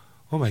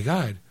 oh my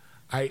god,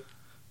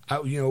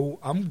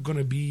 I'm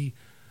gonna be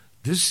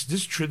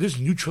this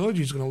new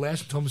trilogy is gonna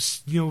last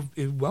until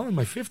I'm well in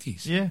my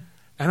 50s. Yeah,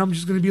 and I'm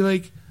just gonna be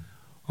like,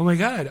 oh my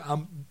god,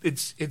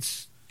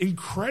 it's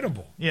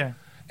incredible. yeah,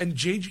 And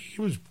J.J.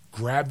 Abrams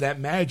grabbed that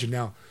magic.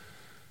 Now,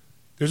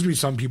 there's going to be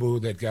some people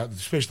that got,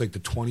 especially like the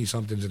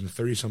 20-somethings and the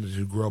 30-somethings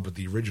who grew up with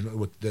the original,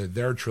 with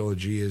their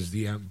trilogy is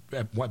the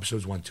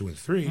episodes 1, 2, and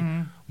 3,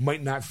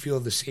 might not feel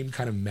the same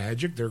kind of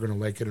magic. They're going to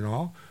like it and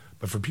all.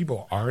 But for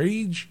people our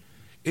age,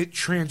 it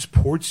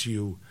transports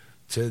you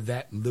to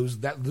that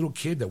little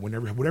kid that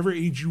whatever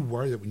age you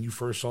were, that when you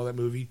first saw that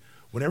movie,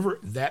 whenever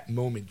that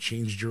moment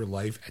changed your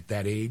life at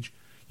that age,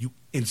 you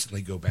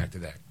instantly go back to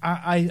that.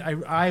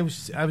 I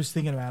was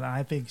thinking about it.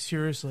 I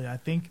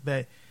think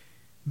that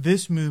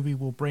this movie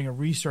will bring a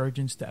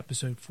resurgence to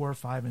episode 4,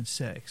 5, and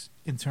 6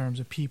 in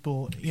terms of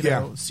people,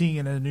 seeing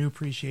it in a new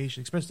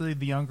appreciation, especially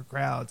the younger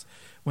crowds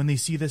when they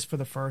see this for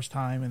the first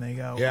time and they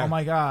go, "Oh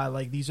my god!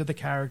 Like these are the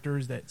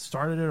characters that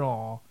started it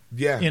all."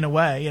 Yeah, in a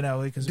way,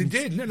 because they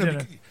did.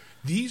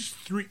 These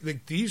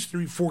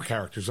 4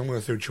 characters. I'm going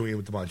to throw Chewie in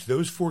with the bunch.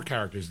 Those 4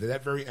 characters at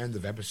that very end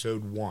of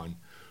episode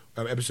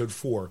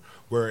 4,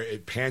 where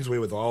it pans away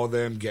with all of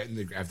them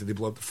after they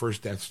blow up the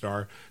first Death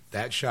Star.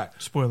 That shot.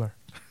 Spoiler.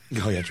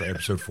 Oh, yeah, that's right.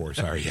 Episode 4.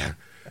 Sorry, yeah.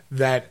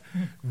 That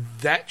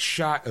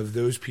shot of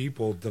those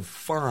people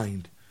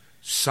defined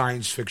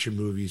science fiction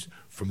movies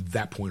from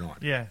that point on.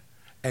 Yeah.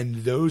 And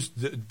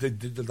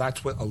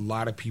that's what a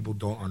lot of people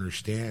don't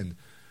understand.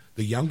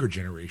 The younger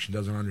generation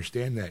doesn't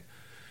understand that.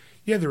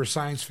 Yeah, there were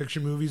science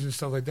fiction movies and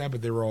stuff like that,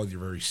 but they were all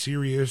very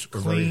serious,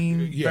 or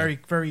clean, very,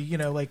 very,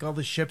 like all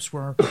the ships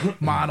were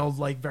modeled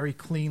like very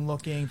clean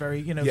looking,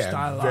 very,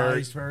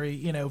 stylized,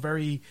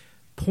 very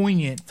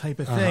poignant type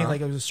of thing. Like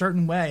it was a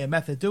certain way, a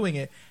method doing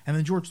it. And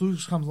then George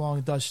Lucas comes along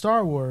and does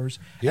Star Wars,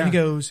 and he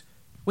goes,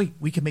 "Wait,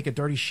 we could make a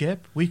dirty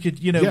ship. We could,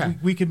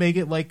 we could make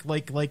it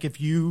like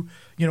if you,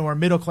 are a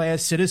middle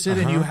class citizen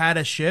and you had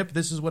a ship.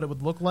 This is what it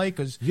would look like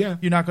because you're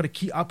not going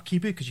to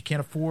upkeep it because you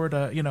can't afford,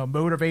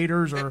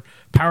 motivators or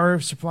power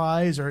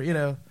supplies or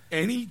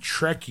Any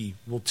Trekkie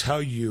will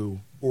tell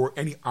you, or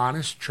any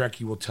honest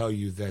Trekkie will tell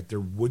you that there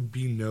would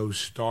be no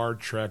Star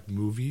Trek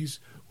movies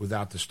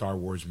without the Star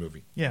Wars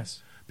movie.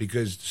 Yes.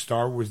 Because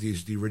Star Wars,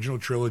 the original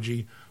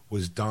trilogy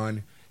was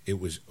done. It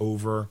was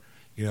over.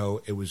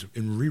 It was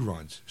in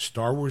reruns.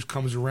 Star Wars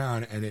comes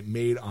around and it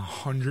made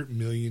 $100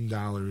 million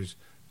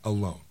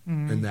alone.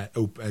 And that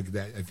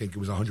I think it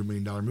was $100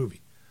 million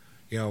movie.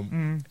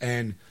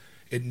 And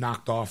it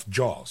knocked off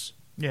Jaws.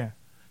 Yeah.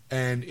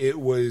 And it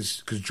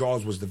was because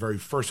Jaws was the very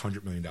first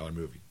 $100 million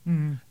movie.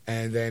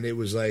 And then it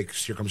was like,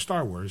 here comes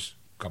Star Wars.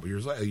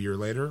 A year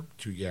later,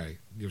 it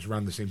was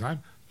around the same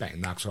time. Bang,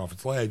 knocks off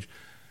its ledge.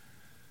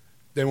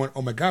 They went,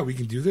 oh my God, we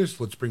can do this.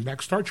 Let's bring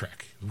back Star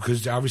Trek.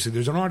 Because obviously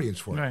there's an audience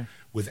for it. Right.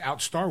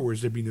 Without Star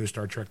Wars, there'd be no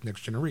Star Trek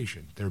Next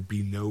Generation. There'd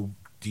be no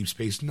Deep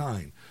Space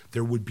Nine.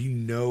 There would be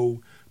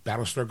no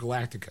Battlestar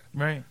Galactica.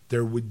 Right.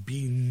 There would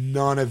be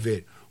none of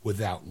it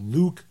without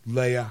Luke,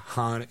 Leia,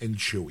 Han, and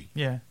Chewie.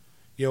 Yeah.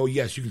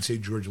 Yes, you can say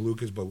George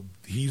Lucas, but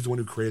he's the one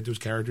who created those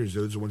characters.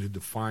 Those are the ones who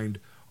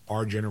defined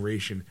our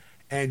generation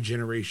and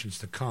generations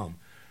to come.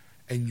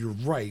 And you're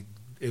right.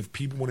 If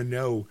people want to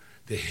know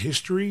the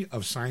history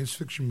of science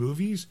fiction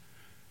movies,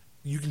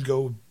 you can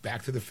go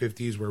back to the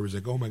 50s where it was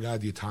like, oh my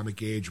God, the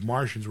atomic age,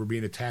 Martians were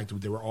being attacked.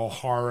 They were all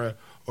horror,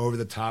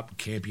 over-the-top,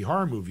 campy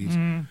horror movies.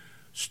 And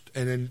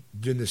then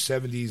in the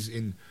 70s,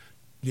 in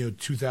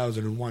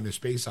 2001, The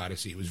Space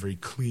Odyssey, it was very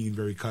clean,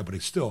 very cut, but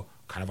it's still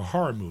kind of a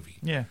horror movie.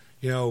 Yeah.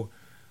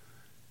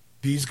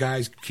 These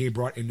guys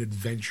brought in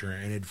adventure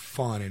and had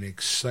fun and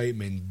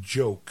excitement,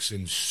 jokes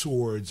and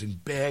swords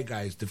and bad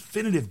guys,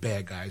 definitive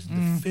bad guys,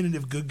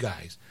 definitive good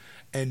guys.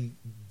 And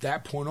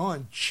that point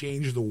on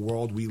changed the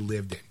world we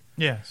lived in.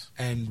 Yes.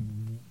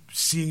 And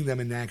seeing them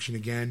in action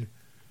again,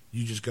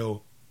 you just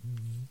go,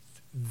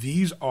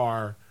 these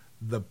are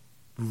the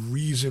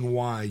reason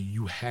why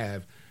you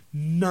have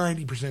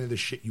 90% of the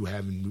shit you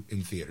have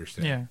in theaters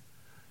today.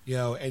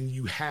 Yeah. And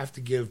you have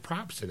to give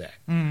props to that.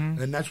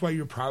 And that's why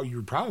you're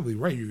probably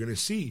right. You're going to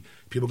see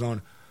people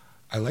going,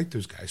 I like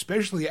those guys,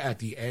 especially at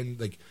the end.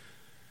 Like,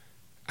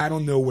 I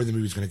don't know where the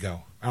movie's going to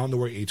go. I don't know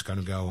where 8's going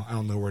to go. I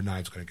don't know where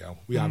 9's going to go.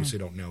 We obviously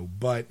don't know.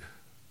 But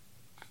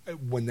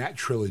when that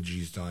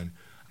trilogy's done,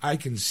 I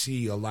can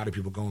see a lot of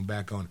people going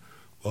back on,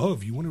 well,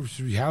 if you want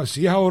to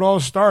see how it all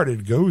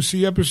started, go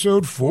see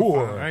episode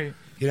 4. Right.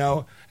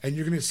 And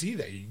you're going to see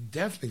that. You're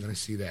definitely going to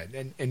see that.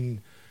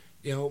 And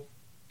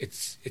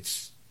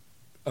it's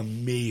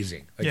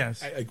amazing. Like,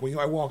 yes. When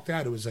I walked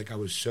out, it was like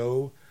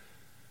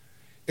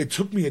it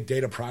took me a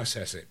day to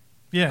process it.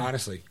 Yeah.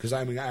 Honestly. Because,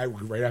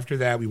 right after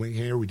that, we went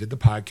here, we did the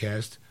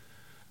podcast.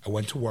 I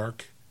went to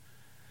work.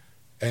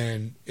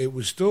 And it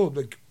was still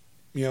like,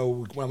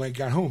 when I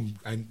got home,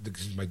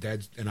 because my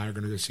dad and I are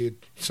going to go see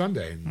it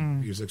Sunday.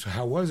 And he was like, so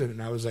how was it?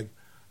 And I was like,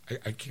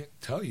 I can't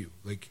tell you.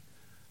 Like,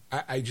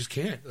 I just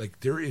can't.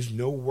 Like, there is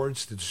no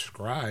words to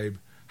describe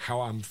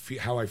how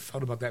I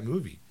felt about that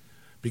movie,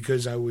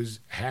 because I was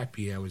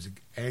happy, I was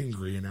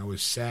angry, and I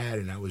was sad,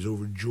 and I was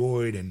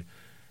overjoyed,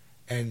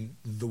 and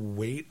the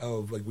weight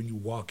of, like, when you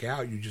walk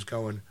out, you're just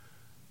going,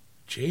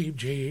 J.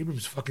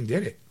 Abrams fucking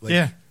did it. Like,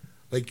 yeah.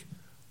 Like,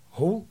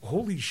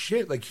 holy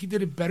shit! Like, he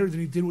did it better than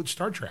he did with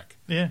Star Trek.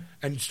 Yeah.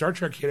 And Star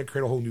Trek, he had to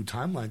create a whole new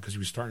timeline because he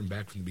was starting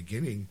back from the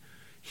beginning.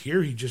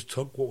 Here, he just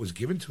took what was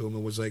given to him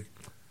and was like,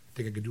 I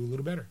think I could do a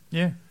little better.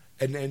 Yeah.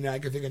 And I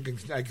think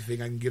I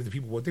can give the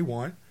people what they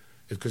want,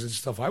 because it's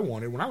stuff I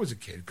wanted when I was a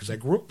kid, because I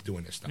grew up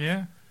doing this stuff.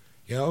 Yeah.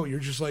 You know, you're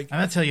just like,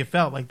 and that's how you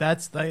felt. Like,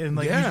 that's and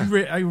like Yeah.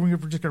 we're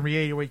just gonna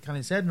reiterate what you kind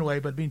of said in a way,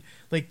 but I mean,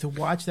 like, to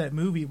watch that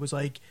movie was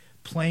like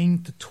playing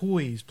with the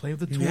toys,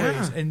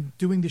 Yeah. and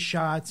doing the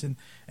shots, and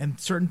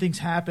certain things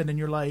happen, and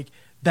you're like,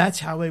 that's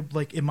how I,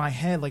 like, in my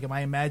head, like, in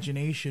my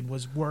imagination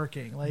was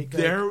working. Like,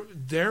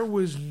 there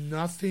was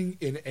nothing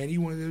in any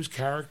one of those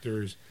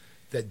characters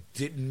that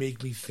didn't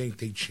make me think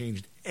they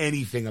changed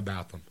anything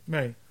about them.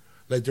 right.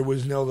 Like, there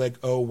was no, like,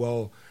 oh,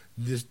 well,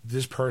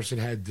 this person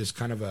had this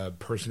kind of a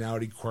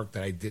personality quirk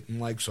that I didn't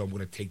like, so I'm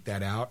going to take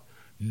that out.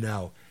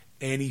 No.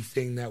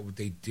 Anything that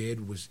they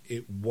did was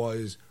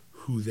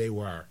who they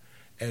were.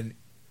 And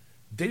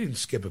they didn't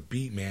skip a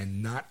beat,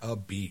 man. Not a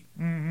beat.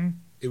 Mm-hmm.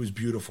 It was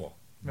beautiful.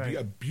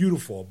 Right.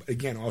 Beautiful. But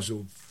again,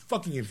 also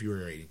fucking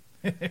infuriating.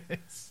 You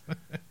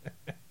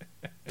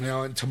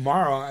know, and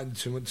tomorrow, and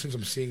since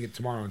I'm seeing it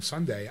tomorrow on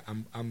Sunday,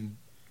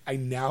 I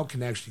now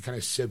can actually kind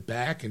of sit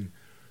back and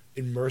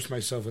immerse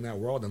myself in that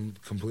world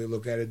and completely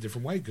look at it a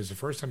different way. Because the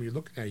first time you're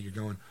looking at it, you're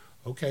going,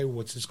 okay,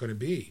 what's this going to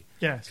be?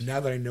 Yes. And now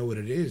that I know what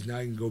it is, now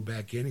I can go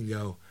back in and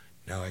go,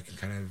 now I can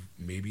kind of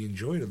maybe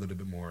enjoy it a little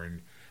bit more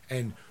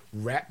and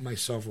wrap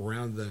myself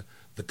around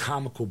the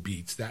comical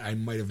beats that I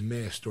might have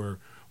missed, or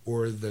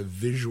the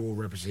visual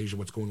representation of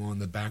what's going on in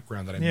the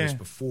background that I missed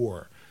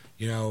before.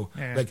 You know,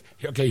 like,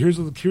 okay, here's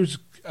this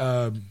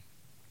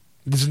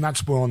is not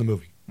spoiling the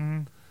movie.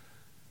 Mm-hmm.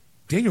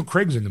 Daniel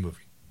Craig's in the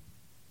movie.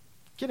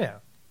 Get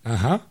out.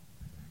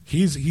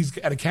 He's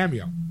at a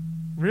cameo.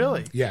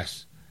 Really?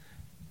 Yes,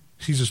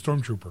 he's a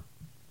stormtrooper.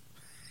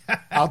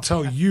 I'll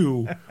tell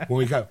you when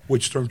we got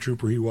which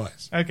stormtrooper he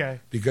was. Okay.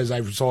 Because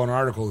I saw an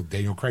article of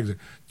Daniel Craig's.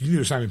 You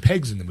knew Simon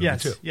Pegg's in the movie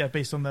too. Yeah,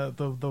 based on the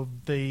release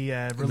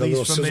the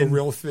little from sizzle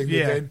reel thing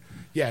yeah. they did.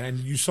 Yeah, and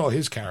you saw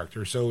his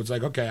character, so it's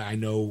like, okay, I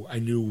knew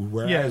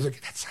where I was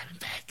like, that's Simon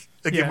Pegg.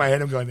 Like, in my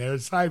head, I'm going,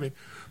 there's Simon.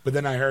 But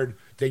then I heard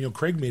Daniel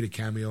Craig made a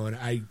cameo, and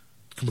I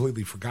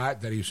completely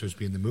forgot that he was supposed to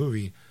be in the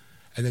movie.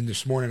 And then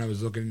this morning I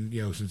was looking,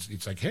 you know, since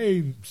it's like,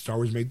 hey, Star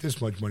Wars made this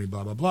much money,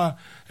 blah, blah, blah.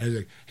 And I was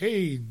like,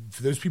 hey,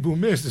 for those people who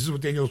missed, this is what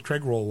Daniel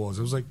Craig role was.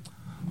 I was like,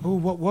 oh,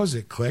 what was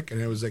it? Click.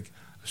 And it was like,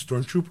 a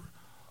stormtrooper?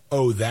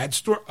 Oh,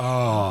 that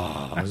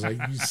Oh. I was like,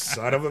 you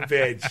son of a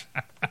bitch.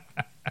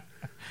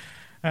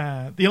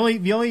 The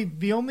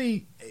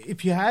only,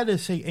 if you had to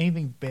say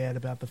anything bad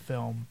about the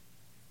film,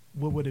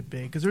 what would it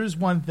be? Because there's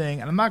one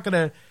thing, and I'm not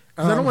gonna,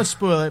 because I don't want to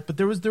spoil it, but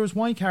there was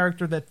one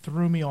character that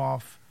threw me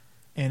off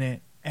in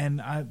it,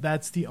 and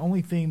that's the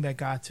only thing that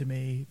got to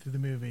me through the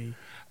movie.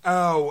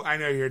 Oh, I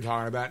know who you're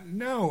talking about.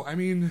 No, I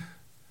mean,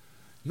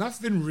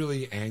 nothing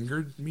really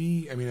angered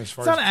me. I mean, as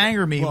far it's as not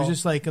anger me, it was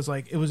just like,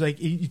 it was like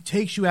it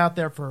takes you out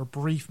there for a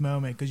brief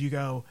moment because you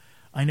go,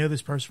 I know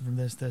this person from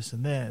this,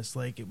 and this.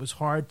 Like, it was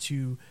hard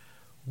to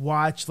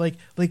watch, like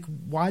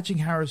watching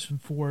Harrison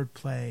Ford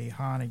play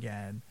Han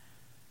again.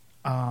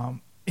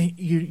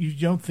 You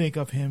don't think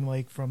of him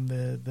like from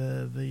the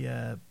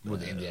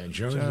Indiana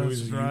Jones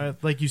movies, right?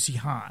 Like, you see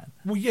Han.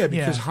 Well, yeah,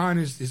 because Han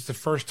is the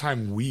first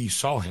time we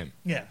saw him.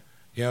 Yeah,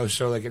 you know.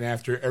 So like, and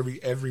after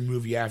every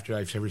movie after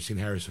I've ever seen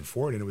Harrison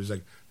Ford, and it was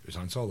like, there's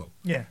Han Solo.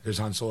 Yeah, there's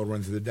Han Solo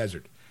running through the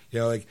desert. You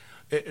know, like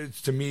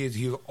it's to me,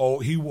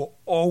 he will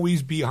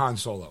always be Han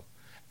Solo,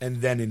 and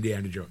then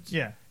Indiana Jones.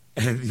 Yeah,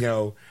 and you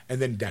know, and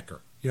then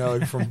Decker. You know,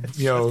 like from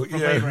you know, from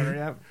Blade Runner,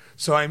 yeah.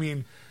 So I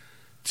mean,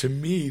 to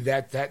me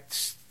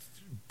that's.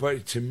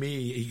 But to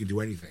me, he can do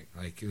anything.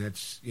 Like,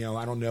 that's, you know,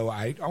 I don't know.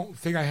 I don't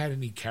think I had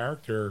any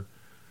character.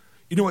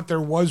 You know what? There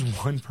was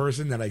one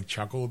person that I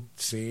chuckled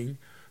seeing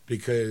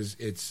because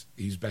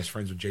he's best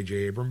friends with J.J.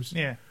 Abrams.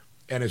 Yeah.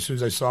 And as soon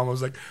as I saw him, I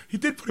was like, he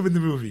did put him in the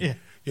movie. Yeah.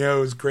 You know,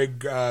 it was Greg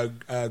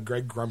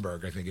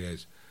Grunberg, I think it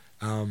is.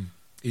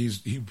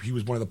 He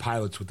was one of the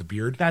pilots with the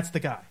beard. That's the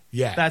guy.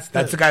 Yeah. That's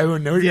the guy who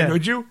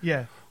annoyed you?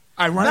 Yeah.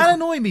 Ironically, not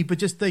annoy me, but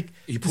just like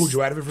he pulled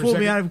you out of it for a pulled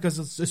second? me out of it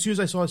because as soon as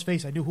I saw his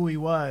face, I knew who he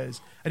was.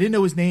 I didn't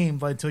know his name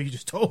until you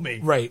just told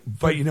me. Right,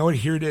 but you know what?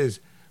 Here it is.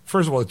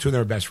 First of all, the two of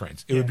them are best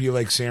friends. It would be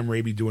like Sam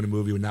Raimi doing a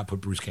movie would not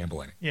put Bruce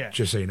Campbell in it. Yeah,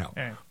 just so you know.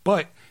 Yeah.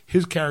 But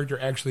his character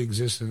actually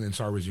exists in the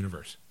Star Wars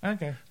universe.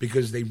 Okay,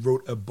 because they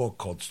wrote a book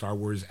called Star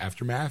Wars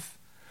Aftermath,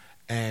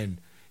 and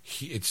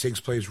it takes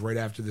place right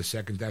after the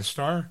second Death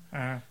Star.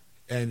 Uh-huh.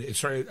 And it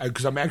started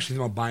because I'm actually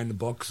thinking about buying the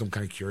book because I'm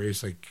kind of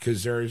curious, like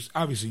because there's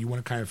obviously you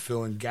want to kind of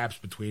fill in gaps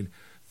between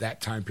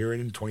that time period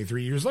and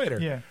 23 years later.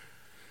 Yeah.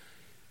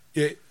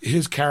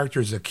 His character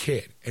is a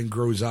kid and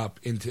grows up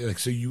into like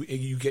so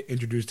you get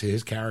introduced to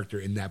his character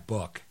in that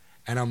book,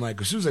 And I'm like,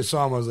 as soon as I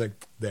saw him, I was like,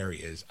 there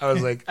he is. I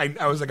was like,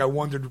 I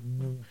wondered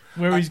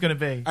where he's going to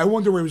be. I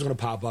wonder where he was going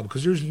to pop up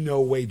because there's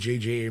no way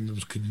J.J.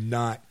 Abrams could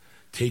not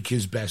take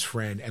his best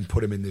friend and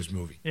put him in this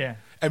movie. Yeah.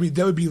 I mean,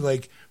 that would be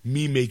like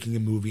me making a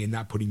movie and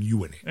not putting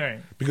you in it. Right.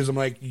 Because I'm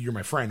like, you're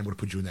my friend. I'm going to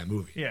put you in that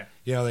movie. Yeah.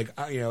 You know, like,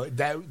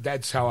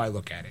 that's how I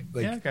look at it.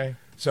 Like, Yeah, okay.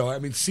 So, I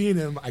mean, seeing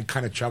him, I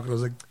kind of chuckled. I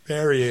was like,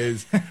 there he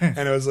is.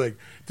 And I was like,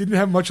 didn't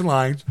have much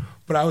lines,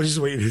 but I was just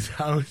waiting.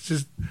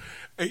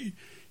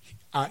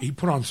 He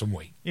put on some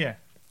weight. Yeah.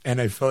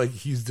 And I felt like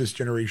he's this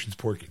generation's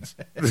Porkins.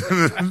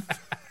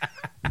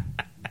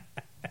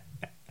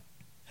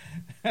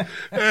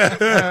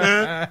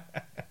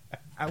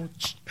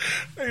 Ouch.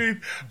 I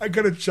mean, I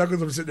kind of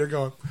chuckled. I'm sitting there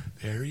going,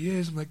 there he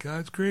is. I'm like, God,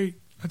 that's great.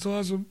 That's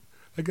awesome.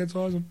 Like, that's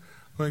awesome.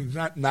 Like,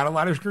 not a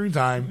lot of screen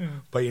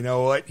time, but you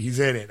know what? He's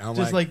in it. I'm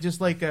just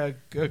like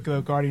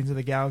Guardians of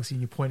the Galaxy.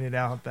 You pointed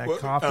out that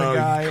Coffin oh,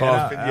 guy.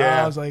 Coffin, and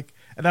yeah. I was like,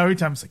 and every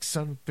time it's like,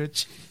 son of a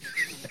bitch.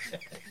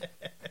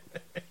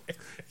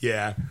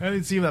 Yeah. I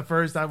didn't see him the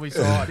first time we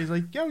saw it. He's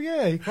like, oh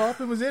yeah,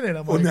 Coffin was in it.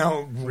 I'm like,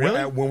 now,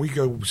 really? when we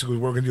go, so what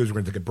we're going to do is we're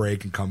going to take a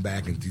break and come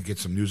back and get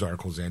some news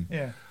articles in.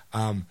 Yeah.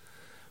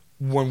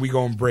 When we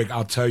go on break,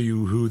 I'll tell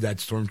you who that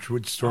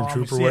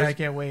stormtrooper was. I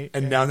can't wait.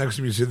 And now next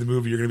time you see the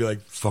movie, you're going to be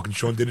like, fucking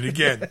Sean did it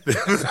again.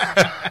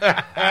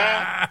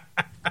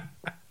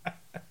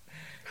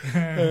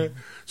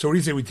 So what do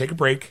you say? We take a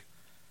break?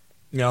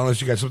 You know,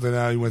 unless you got something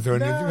you want to throw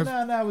in.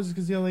 No. It was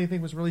because the only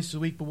thing was released this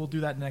week, but we'll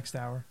do that next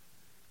hour.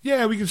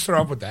 Yeah, we can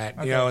start off with that.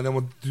 Okay. You know, and then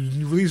we'll do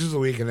releases of the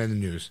week and then the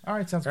news. All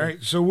right, sounds good. All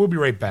right, so we'll be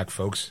right back,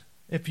 folks.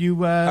 If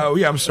you, oh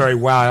yeah, I'm sorry.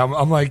 Wow,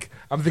 I'm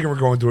thinking we're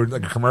going through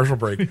like a commercial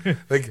break.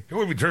 Like, if you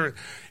want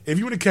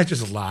to catch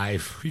us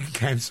live, you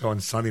can so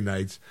on Sunday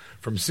nights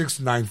from 6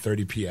 to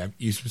 9:30 p.m.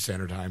 Eastern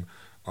Standard Time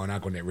on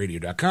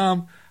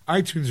AquanetRadio.com,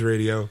 iTunes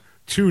Radio,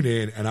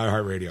 TuneIn, and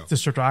iHeartRadio.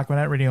 Just search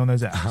Aquanet Radio on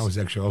those apps. I was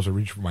actually also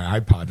reaching for my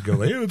iPod to go,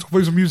 like, hey, let's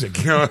play some music.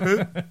 You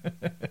know?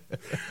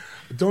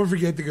 Don't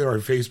forget to go to our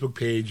Facebook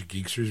page,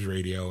 Geeksters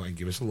Radio, and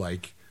give us a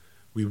like.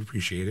 We would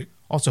appreciate it.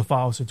 Also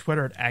follow us on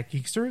Twitter at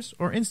Geeksters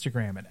or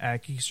Instagram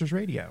at Geeksters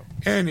Radio.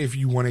 And if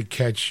you want to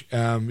catch,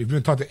 if you want to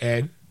talk to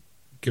Ed,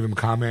 give him a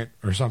comment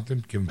or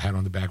something, give him a pat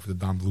on the back for the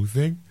Don Blue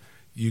thing,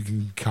 you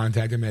can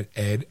contact him at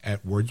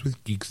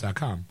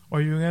ed@wordswithgeeks.com.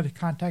 Or you want to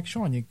contact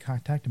Sean, you can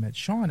contact him at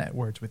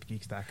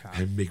Sean@wordswithgeeks.com.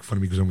 And make fun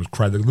of me because I almost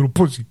cried like a little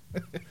pussy.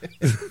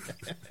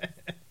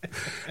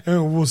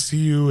 And we'll see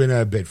you in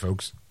a bit,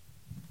 folks.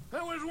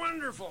 That was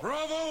wonderful.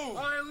 Bravo!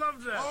 I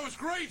loved that. Oh, it was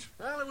great.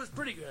 Well, it was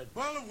pretty good.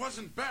 Well, it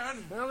wasn't bad.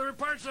 Well, there were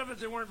parts of it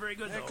that weren't very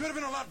good, It though. could have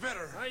been a lot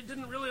better. I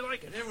didn't really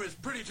like it. It was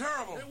pretty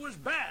terrible. It was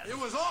bad. It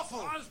was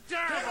awful. It was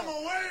terrible. Get him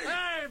away!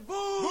 Hey,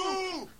 boo! Boo!